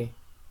fucking hack it.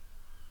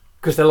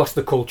 Because they lost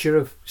the culture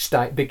of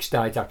big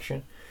state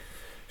action.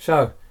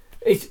 So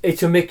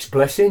it's a mixed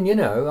blessing, you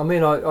know. I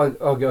mean, I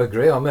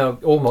agree. I mean,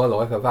 all my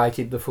life I've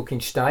hated the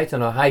fucking state,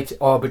 and I hate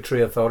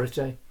arbitrary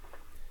authority,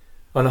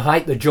 and I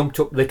hate the jumped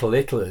up little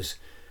Hitlers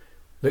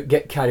that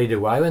get carried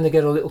away when they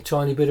get a little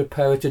tiny bit of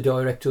power to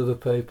direct other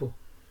people.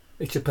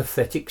 It's a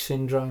pathetic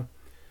syndrome.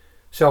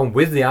 So I'm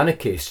with the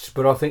anarchists,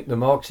 but I think the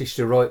Marxists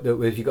are right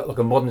that if you've got like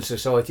a modern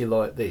society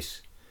like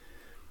this,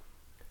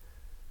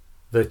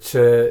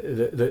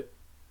 that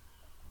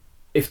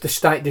if the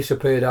state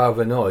disappeared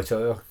overnight,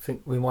 I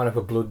think we might have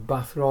a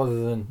bloodbath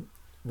rather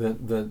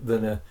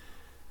than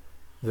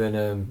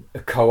a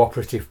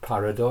cooperative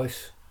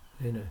paradise,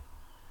 you know.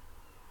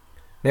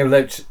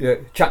 Now,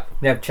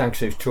 Chuang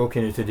Tzu's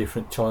talking at a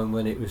different time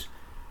when it was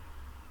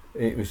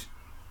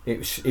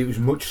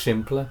much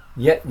simpler.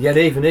 Yet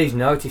even he's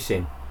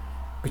noticing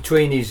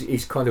between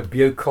his kind of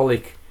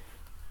bucolic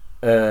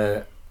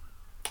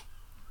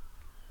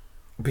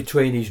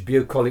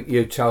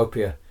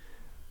utopia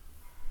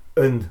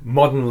and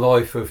modern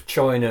life of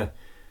China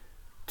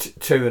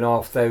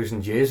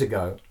 2,500 years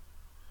ago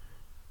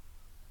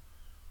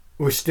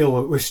was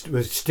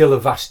still a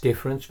vast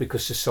difference,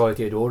 because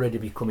society had already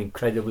become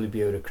incredibly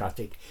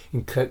bureaucratic,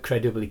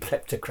 incredibly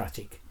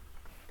kleptocratic,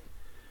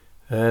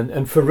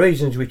 and for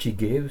reasons which he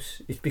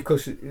gives, it's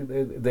because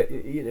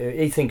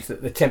he thinks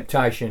that the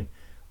temptation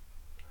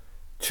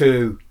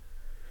to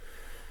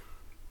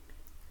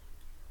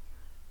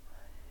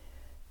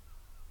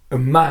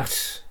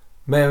amass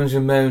mounds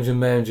and mounds and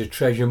mounds of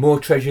treasure,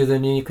 more treasure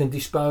than you can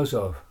dispose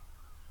of,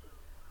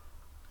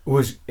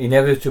 was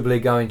inevitably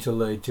going to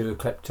lead to a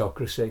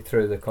kleptocracy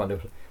through the kind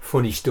of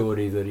funny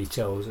story that he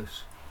tells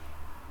us.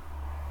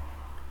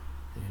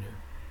 You know.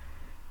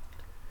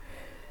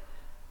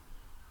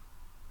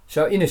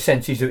 So in a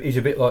sense he's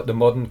a bit like the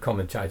modern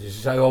commentators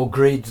who say, oh,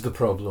 greed's the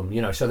problem,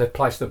 you know, so they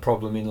place the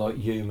problem in like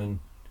human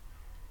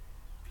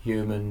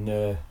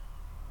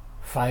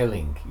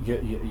failing,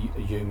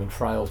 human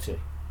frailty.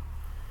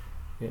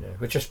 You know,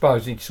 which I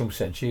suppose in some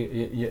sense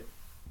you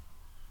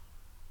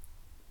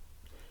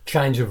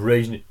chains of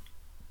reasoning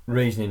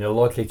are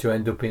likely to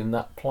end up in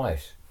that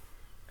place.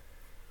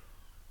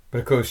 But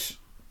of course,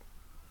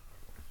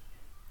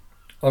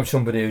 I'm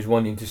somebody who's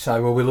wanting to say,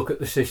 well, we look at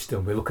the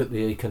system, we look at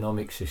the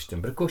economic system.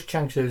 But of course,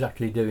 Chuang Tzu is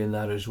actually doing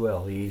that as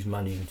well. He's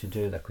managing to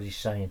do that because he's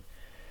saying,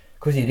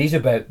 because it is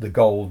about the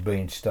gold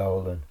being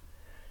stolen,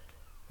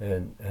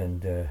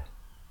 and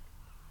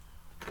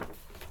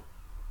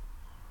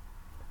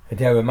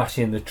how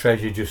amassing the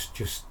treasure is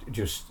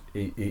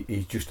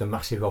just a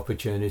massive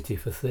opportunity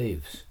for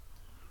thieves.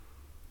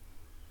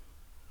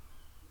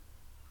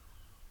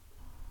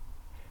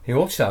 He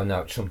also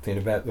notes something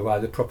about the way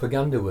the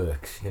propaganda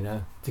works, you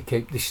know, to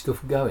keep this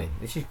stuff going.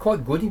 This is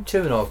quite good in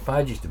 2.5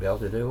 pages to be able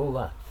to do all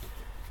that.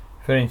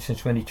 For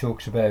instance, when he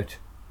talks about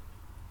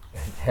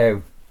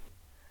how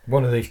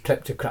one of these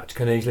kleptocrats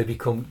can easily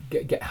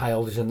get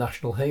hailed as a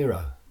national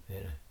hero,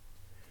 you know.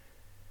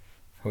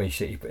 I mean,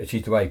 it's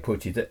the way he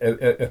puts it.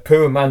 A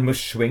poor man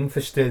must swing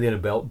for stealing a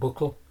belt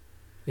buckle.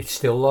 It's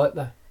still like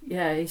that.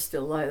 Yeah, he's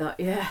still like that,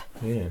 yeah.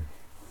 Yeah.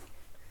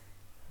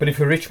 But if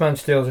a rich man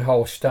steals a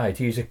whole state,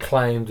 he's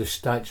acclaimed as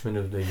statesman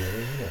of the year,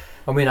 isn't it?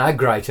 I mean, our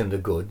great and the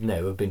good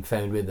now have been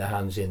found with their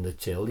hands in the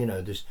till. You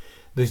know,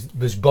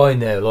 there's by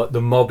now, like, the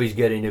mob is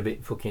getting a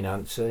bit fucking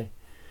antsy.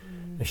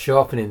 They're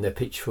sharpening their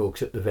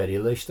pitchforks at the very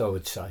least, I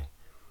would say.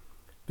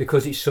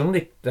 Because they've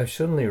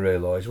suddenly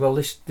realised, well,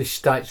 this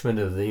statesman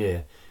of the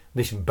year,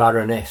 this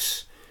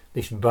baroness,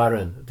 this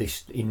baron,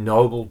 this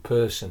ennobled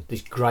person,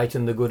 this great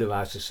and the good of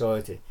our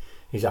society,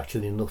 is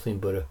actually nothing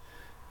but a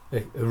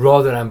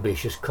rather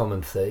ambitious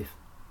common thief.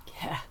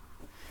 Yeah.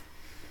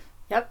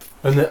 Yep.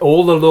 And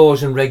all the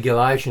laws and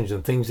regulations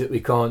and things that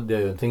we can't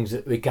do and things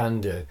that we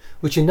can do,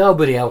 which are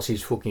nobody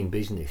else's fucking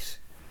business,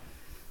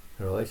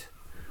 right?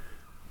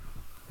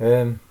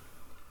 Will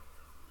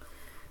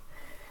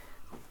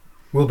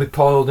be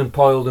piled and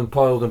piled and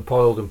piled and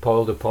piled and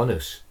piled upon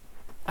us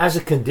as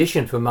a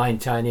condition for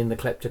maintaining the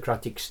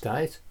kleptocratic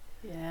state.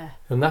 Yeah.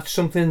 And that's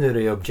something that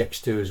he objects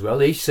to as well.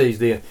 He sees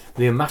the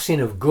amassing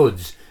of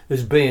goods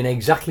as being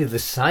exactly the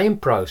same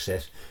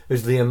process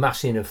as the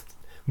amassing of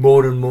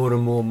more and more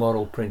and more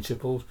moral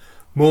principles,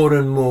 more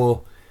and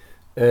more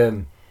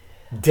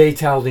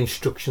detailed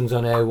instructions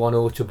on how one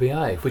ought to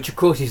behave, which of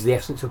course is the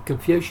essence of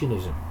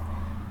Confucianism.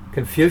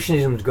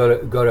 Confucianism's got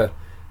a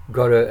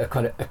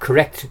kind of a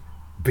correct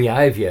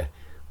behaviour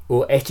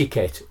or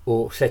etiquette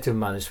or set of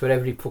manners for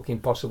every fucking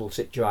possible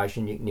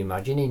situation you can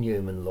imagine in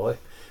human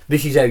life.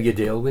 This is how you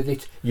deal with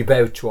it. You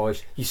bow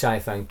twice, you say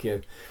thank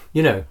you.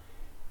 You know,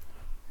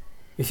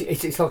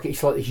 it's like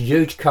this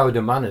huge code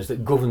of manners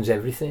that governs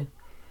everything.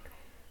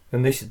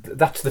 And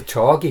that's the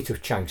target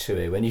of Chuang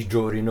Tzu when he's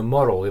drawing a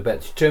moral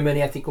about too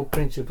many ethical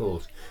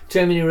principles,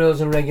 too many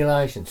rules and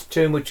regulations,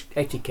 too much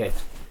etiquette,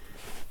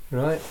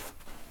 right?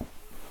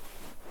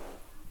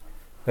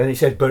 And he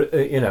said, but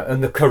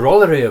and the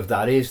corollary of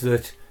that is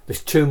that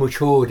there's too much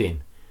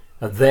hoarding,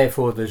 and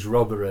therefore there's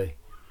robbery,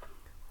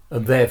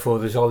 and therefore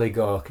there's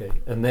oligarchy,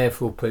 and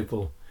therefore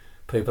people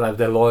have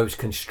their lives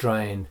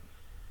constrained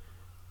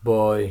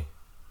by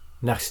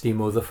nasty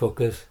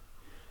motherfuckers,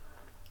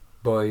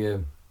 by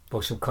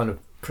some kind of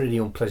pretty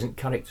unpleasant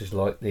characters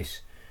like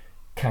this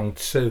Chuang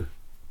Tzu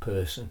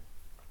person.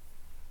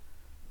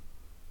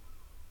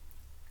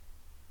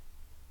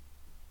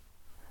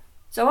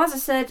 So as I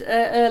said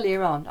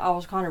earlier on, I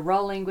was kind of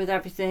rolling with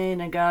everything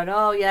and going,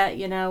 oh yeah,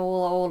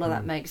 all of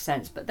that makes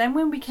sense. But then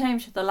when we came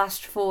to the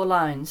last 4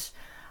 lines,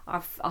 I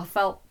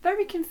felt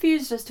very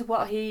confused as to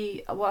what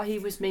he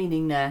was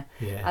meaning there,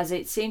 as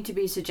it seemed to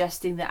be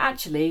suggesting that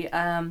actually,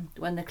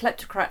 when the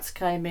kleptocrats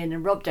came in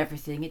and robbed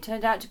everything, it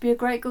turned out to be a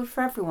great good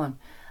for everyone.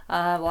 Do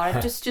you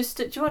want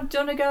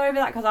to go over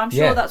that, because I'm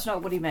sure that's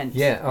not what he meant.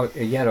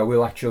 I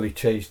will actually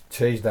tease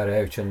that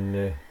out,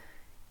 and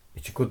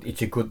it's a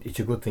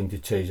good thing to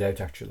tease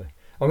out. Actually,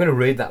 I'm going to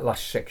read that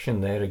last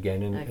section there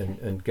again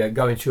and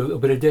go into a little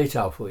bit of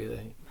detail for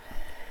you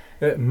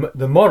there.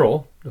 The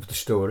moral of the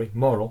story,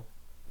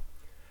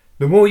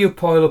 the more you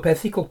pile up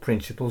ethical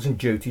principles and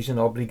duties and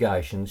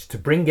obligations to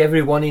bring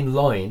everyone in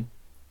line,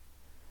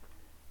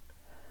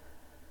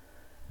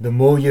 the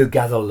more you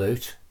gather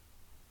loot.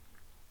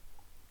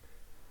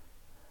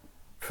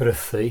 For a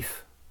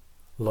thief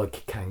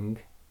like Kang,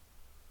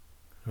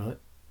 right?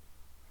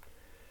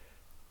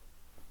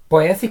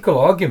 By ethical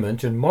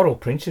argument and moral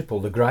principle,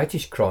 the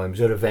greatest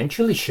crimes are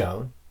eventually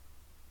shown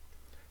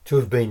to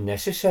have been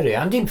necessary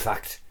and, in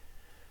fact,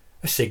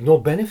 a signal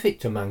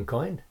benefit to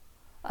mankind.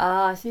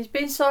 So he's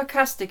being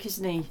sarcastic,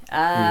 isn't he?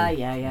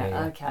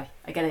 Yeah. Okay,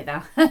 I get it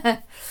now.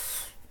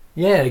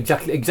 Yeah,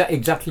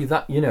 exactly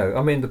that.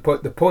 I mean,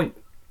 the point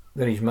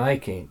that he's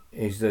making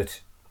is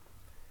that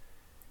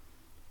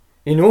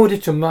in order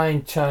to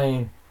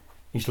maintain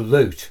his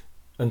loot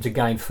and to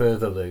gain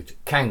further loot,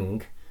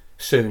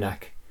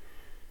 Sunak,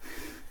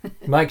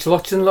 makes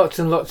lots and lots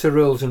and lots of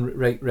rules and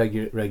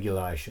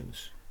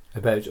regulations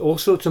about all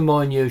sorts of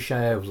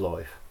minutiae of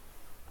life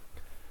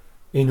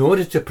in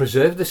order to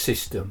preserve the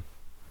system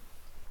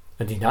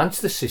and enhance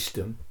the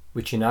system,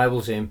 which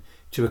enables him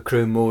to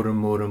accrue more and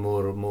more and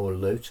more and more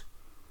loot,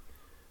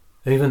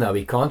 even though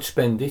he can't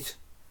spend it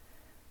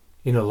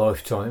in a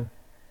lifetime.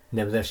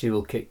 Nevertheless, he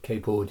will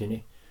keep hoarding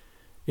it.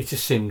 It's a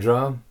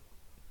syndrome.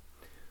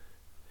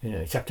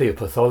 It's actually a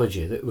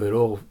pathology that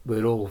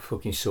we're all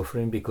fucking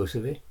suffering because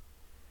of it.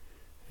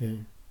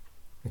 Yeah.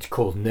 It's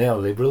called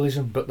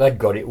neoliberalism, but they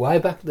got it way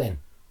back then.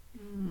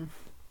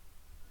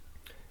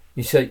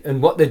 You see,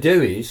 and what they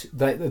do is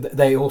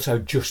they also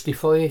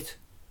justify it.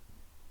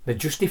 They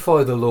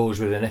justify the laws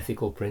with an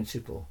ethical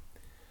principle,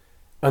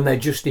 and they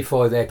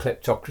justify their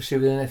kleptocracy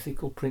with an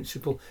ethical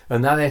principle,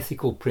 and that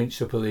ethical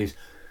principle is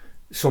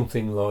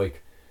something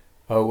like,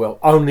 oh well,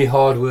 only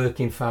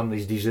hard-working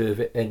families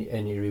deserve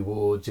any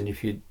rewards, and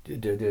if you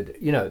do,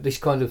 this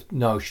kind of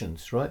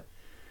notions, right?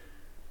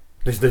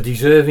 There's the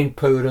deserving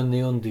poor and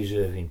the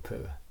undeserving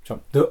poor.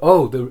 So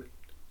the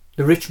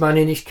rich man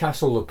in his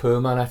castle, the poor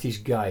man at his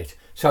gate.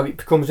 So it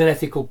becomes an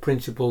ethical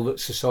principle that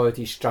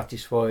society is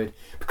stratified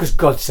because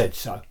God said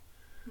so,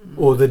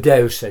 or the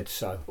Tao said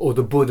so, or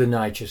the Buddha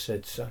nature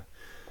said so,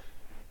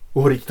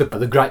 or it's the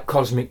great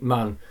cosmic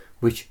man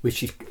which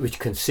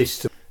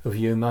consists of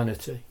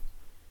humanity,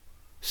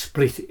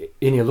 split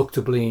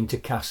ineluctably into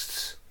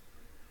castes,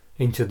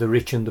 into the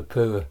rich and the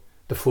poor,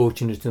 the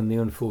fortunate and the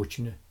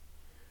unfortunate,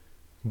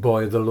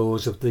 by the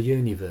laws of the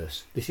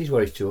universe. This is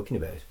what he's talking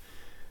about.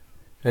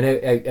 And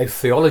our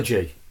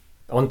theology,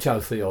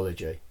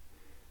 onto-theology,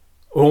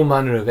 all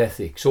manner of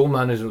ethics, all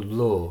manners of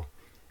law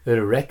are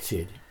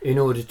erected in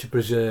order to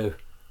preserve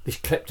this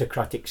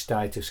kleptocratic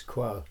status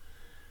quo.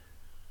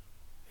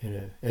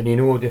 And in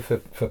order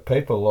for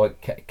people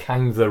like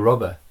Kang the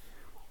robber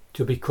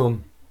to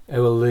become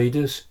our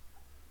leaders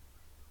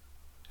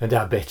and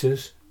our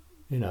betters.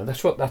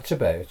 That's what that's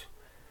about.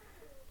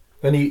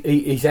 And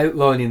he's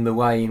outlining the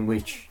way in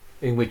which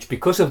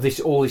because of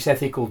all this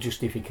ethical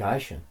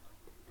justification,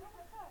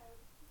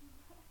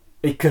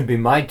 it can be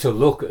made to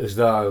look as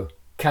though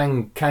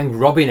Kang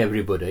robbing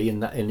everybody in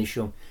that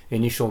initial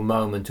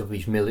moment of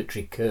his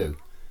military coup,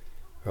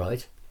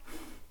 right?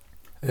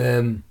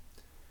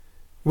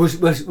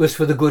 Was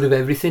for the good of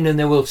everything, and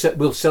then we'll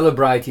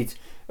celebrate it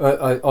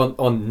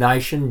on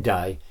Nation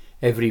Day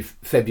every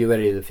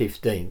February the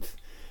 15th,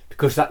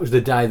 because that was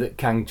the day that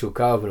Kang took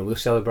over, and we'll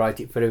celebrate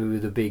it forever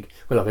with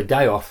we'll have a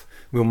day off,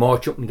 we'll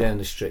march up and down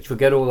the streets, we'll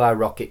get all our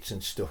rockets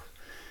and stuff,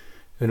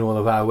 and all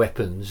of our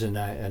weapons and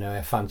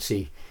our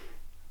fancy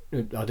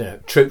I don't know,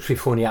 troops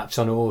with funny hats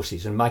on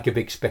horses and make a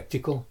big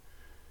spectacle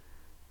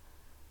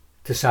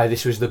to say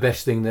this was the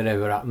best thing that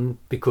ever happened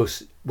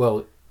because,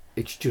 well,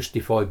 it's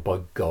justified by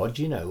God,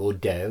 you know, or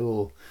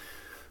Tao,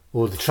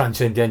 or the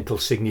transcendental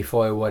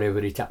signifier, whatever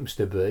it happens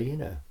to be, you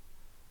know.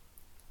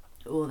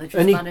 Or they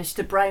just managed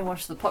to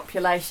brainwash the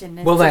population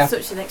to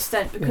such an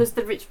extent because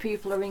the rich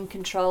people are in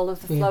control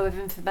of the flow of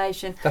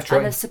information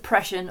and the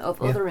suppression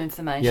of other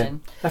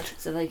information,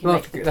 so they can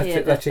make it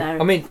appear that they're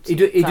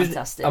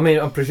fantastic. I mean,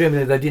 I'm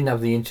presuming they didn't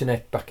have the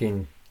internet back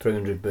in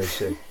 300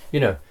 BC, you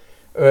know,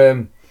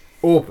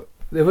 or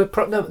there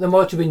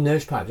might have been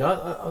newspapers.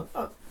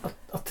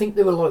 I think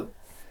they were like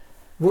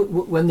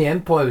when the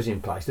empire was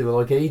in place, they were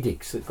like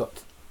edicts that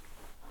got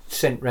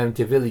sent round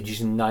to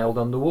villages and nailed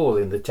on the wall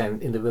in the town,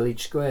 in the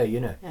village square, you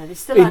know. Yeah, they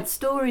still had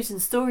stories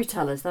and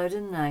storytellers though,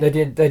 didn't they?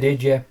 They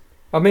did, yeah.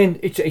 I mean,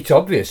 it's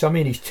obvious. I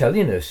mean, he's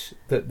telling us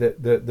that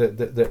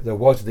there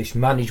was this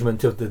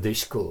management of the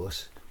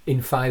discourse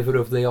in favour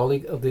of the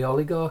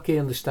oligarchy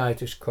and the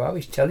status quo.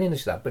 He's telling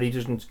us that, but he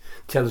doesn't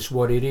tell us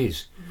what it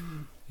is,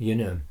 you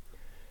know.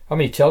 I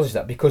mean, he tells us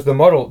that because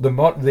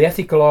the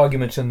ethical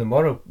arguments and the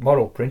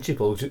moral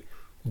principles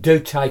do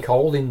take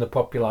hold in the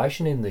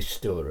population in this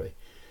story.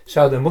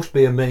 So there must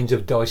be a means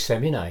of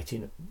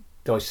disseminating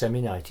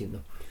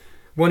them.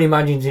 One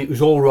imagines it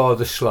was all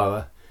rather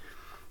slower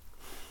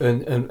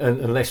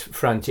and less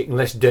frantic and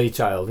less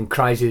detailed and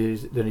crazy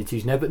than it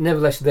is now. But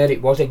nevertheless, there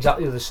it was,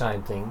 exactly the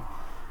same thing.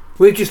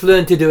 We've just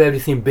learned to do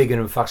everything bigger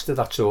and faster,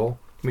 that's all.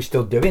 We're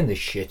still doing this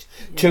shit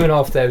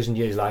 2,500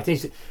 years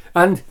later.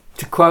 And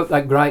to quote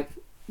that great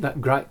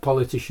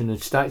politician and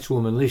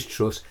stateswoman Liz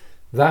Truss,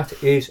 that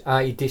is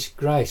a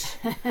disgrace.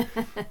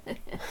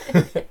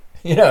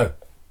 You know.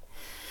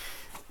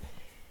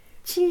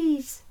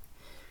 Cheese.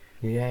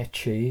 Yeah,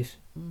 cheese.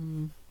 I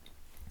mean,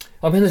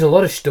 there's a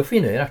lot of stuff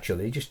in here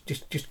actually,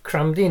 just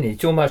crammed in.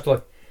 It's almost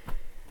like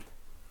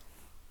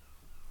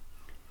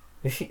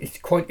it's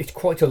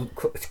quite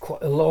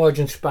a large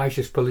and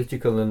spacious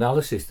political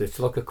analysis. That's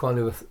like a kind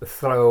of a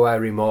throwaway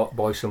remark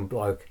by some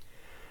bloke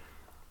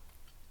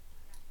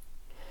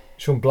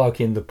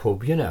in the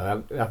pub, you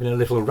know, having a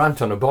little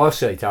rant on a bar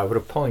seat over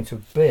a pint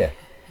of beer.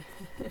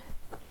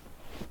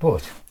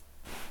 But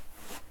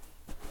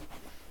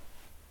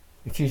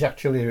it is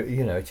actually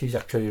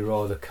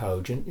rather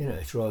cogent, you know,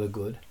 it's rather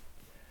good.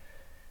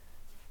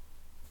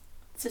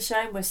 It's a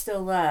shame we're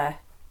still there.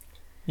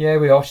 Yeah,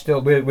 we are still,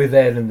 we're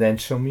there and then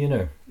some, you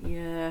know.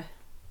 Yeah.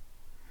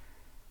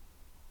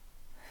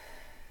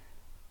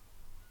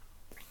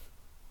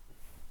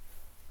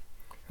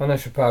 And I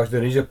suppose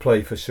there is a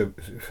plea for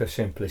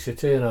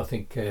simplicity, and I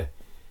think a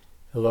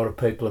lot of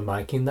people are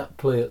making that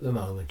plea at the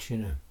moment, you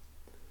know.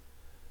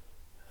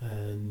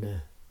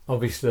 And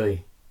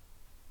obviously,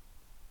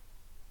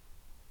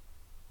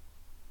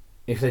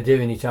 if they're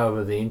doing it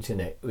over the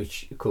internet,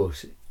 which of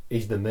course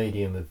is the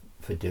medium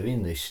for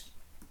doing this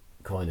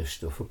kind of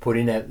stuff, for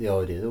putting out the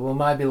idea that, well,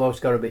 maybe life's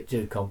got a bit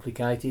too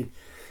complicated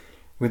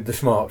with the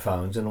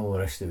smartphones and all the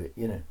rest of it,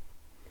 you know.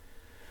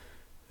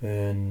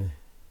 And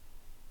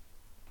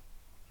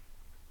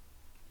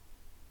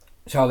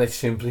so let's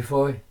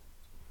simplify,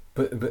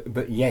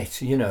 but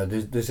yet, you know,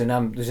 there's an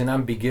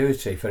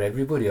ambiguity for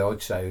everybody,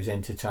 I'd say, who's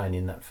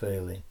entertaining that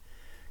feeling,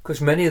 because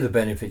many of the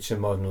benefits of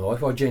modern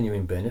life are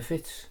genuine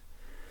benefits.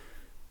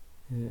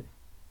 Yeah.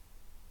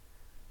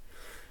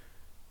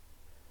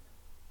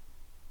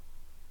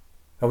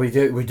 And we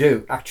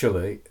do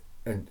actually,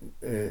 and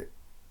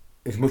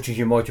as much as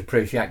you might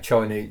appreciate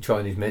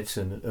Chinese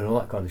medicine and all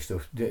that kind of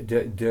stuff,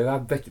 do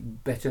have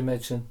better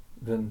medicine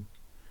than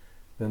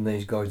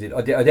these guys did.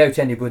 I doubt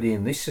anybody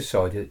in this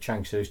society that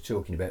Chuang Tzu is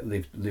talking about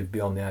lived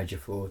beyond the age of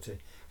 40,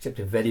 except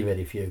a very,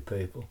 very few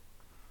people.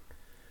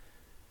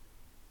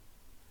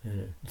 You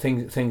know,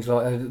 things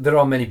like there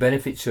are many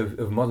benefits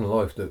of modern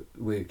life that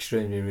we're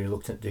extremely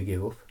reluctant to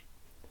give up.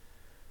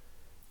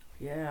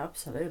 Yeah,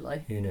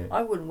 absolutely. You know,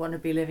 I wouldn't want to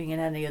be living in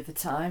any other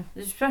time,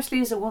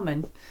 especially as a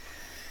woman.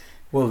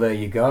 Well, there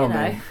you go. You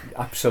I mean,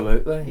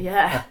 absolutely.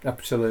 Yeah.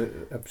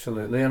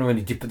 Absolutely. And I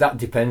mean, that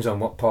depends on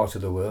what part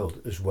of the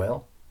world as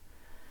well.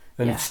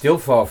 And it's still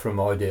far from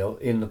ideal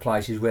in the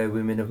places where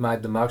women have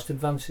made the most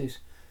advances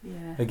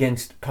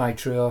against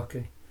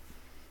patriarchy.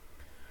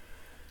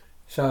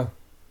 So,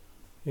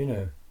 you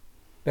know,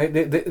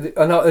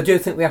 and I do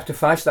think we have to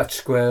face that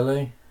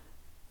squarely.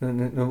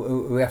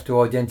 We have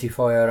to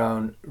identify our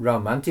own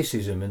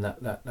romanticism and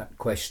that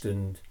quest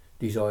and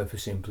desire for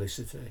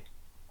simplicity,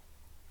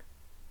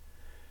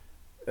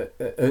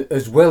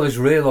 as well as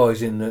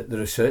realising that there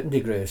are a certain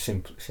degree of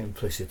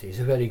simplicity is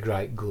a very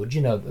great good.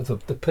 You know,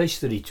 the peace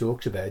that he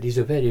talks about is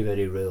a very,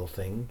 very real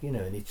thing, you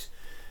know, and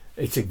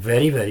it's a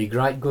very, very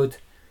great good,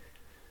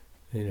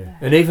 you know.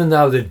 And even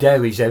though the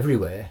Tao is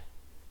everywhere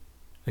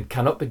and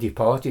cannot be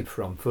departed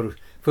from, for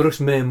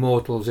us mere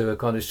mortals who are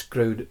kind of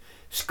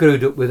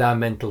screwed up with our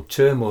mental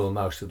turmoil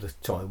most of the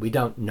time, we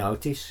don't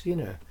notice, you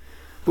know,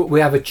 but we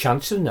have a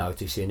chance of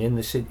noticing in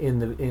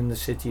the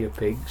city of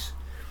pigs,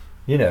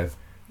 you know,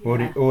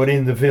 or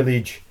in the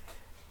village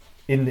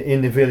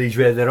in the village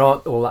where there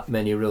aren't all that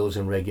many rules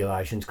and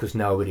regulations because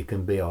nobody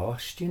can be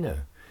arsed, you know.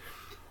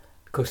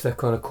 Because they're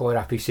kind of quite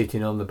happy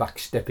sitting on the back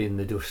step in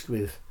the dust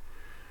with,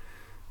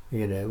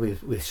 you know,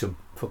 with some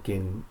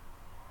fucking,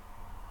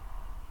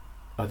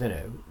 I don't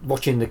know,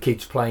 watching the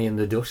kids play in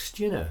the dust,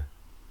 you know,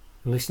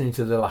 and listening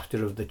to the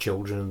laughter of the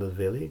children of the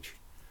village.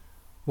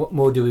 What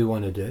more do we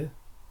want to do?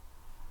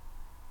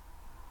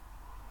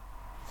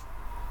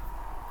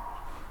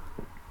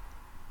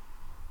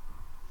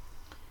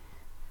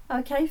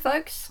 Okay,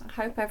 folks, I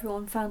hope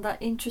everyone found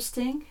that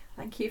interesting.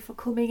 Thank you for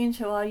coming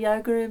into our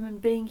yoga room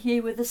and being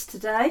here with us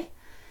today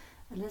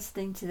and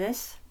listening to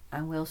this,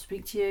 and we'll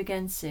speak to you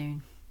again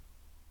soon.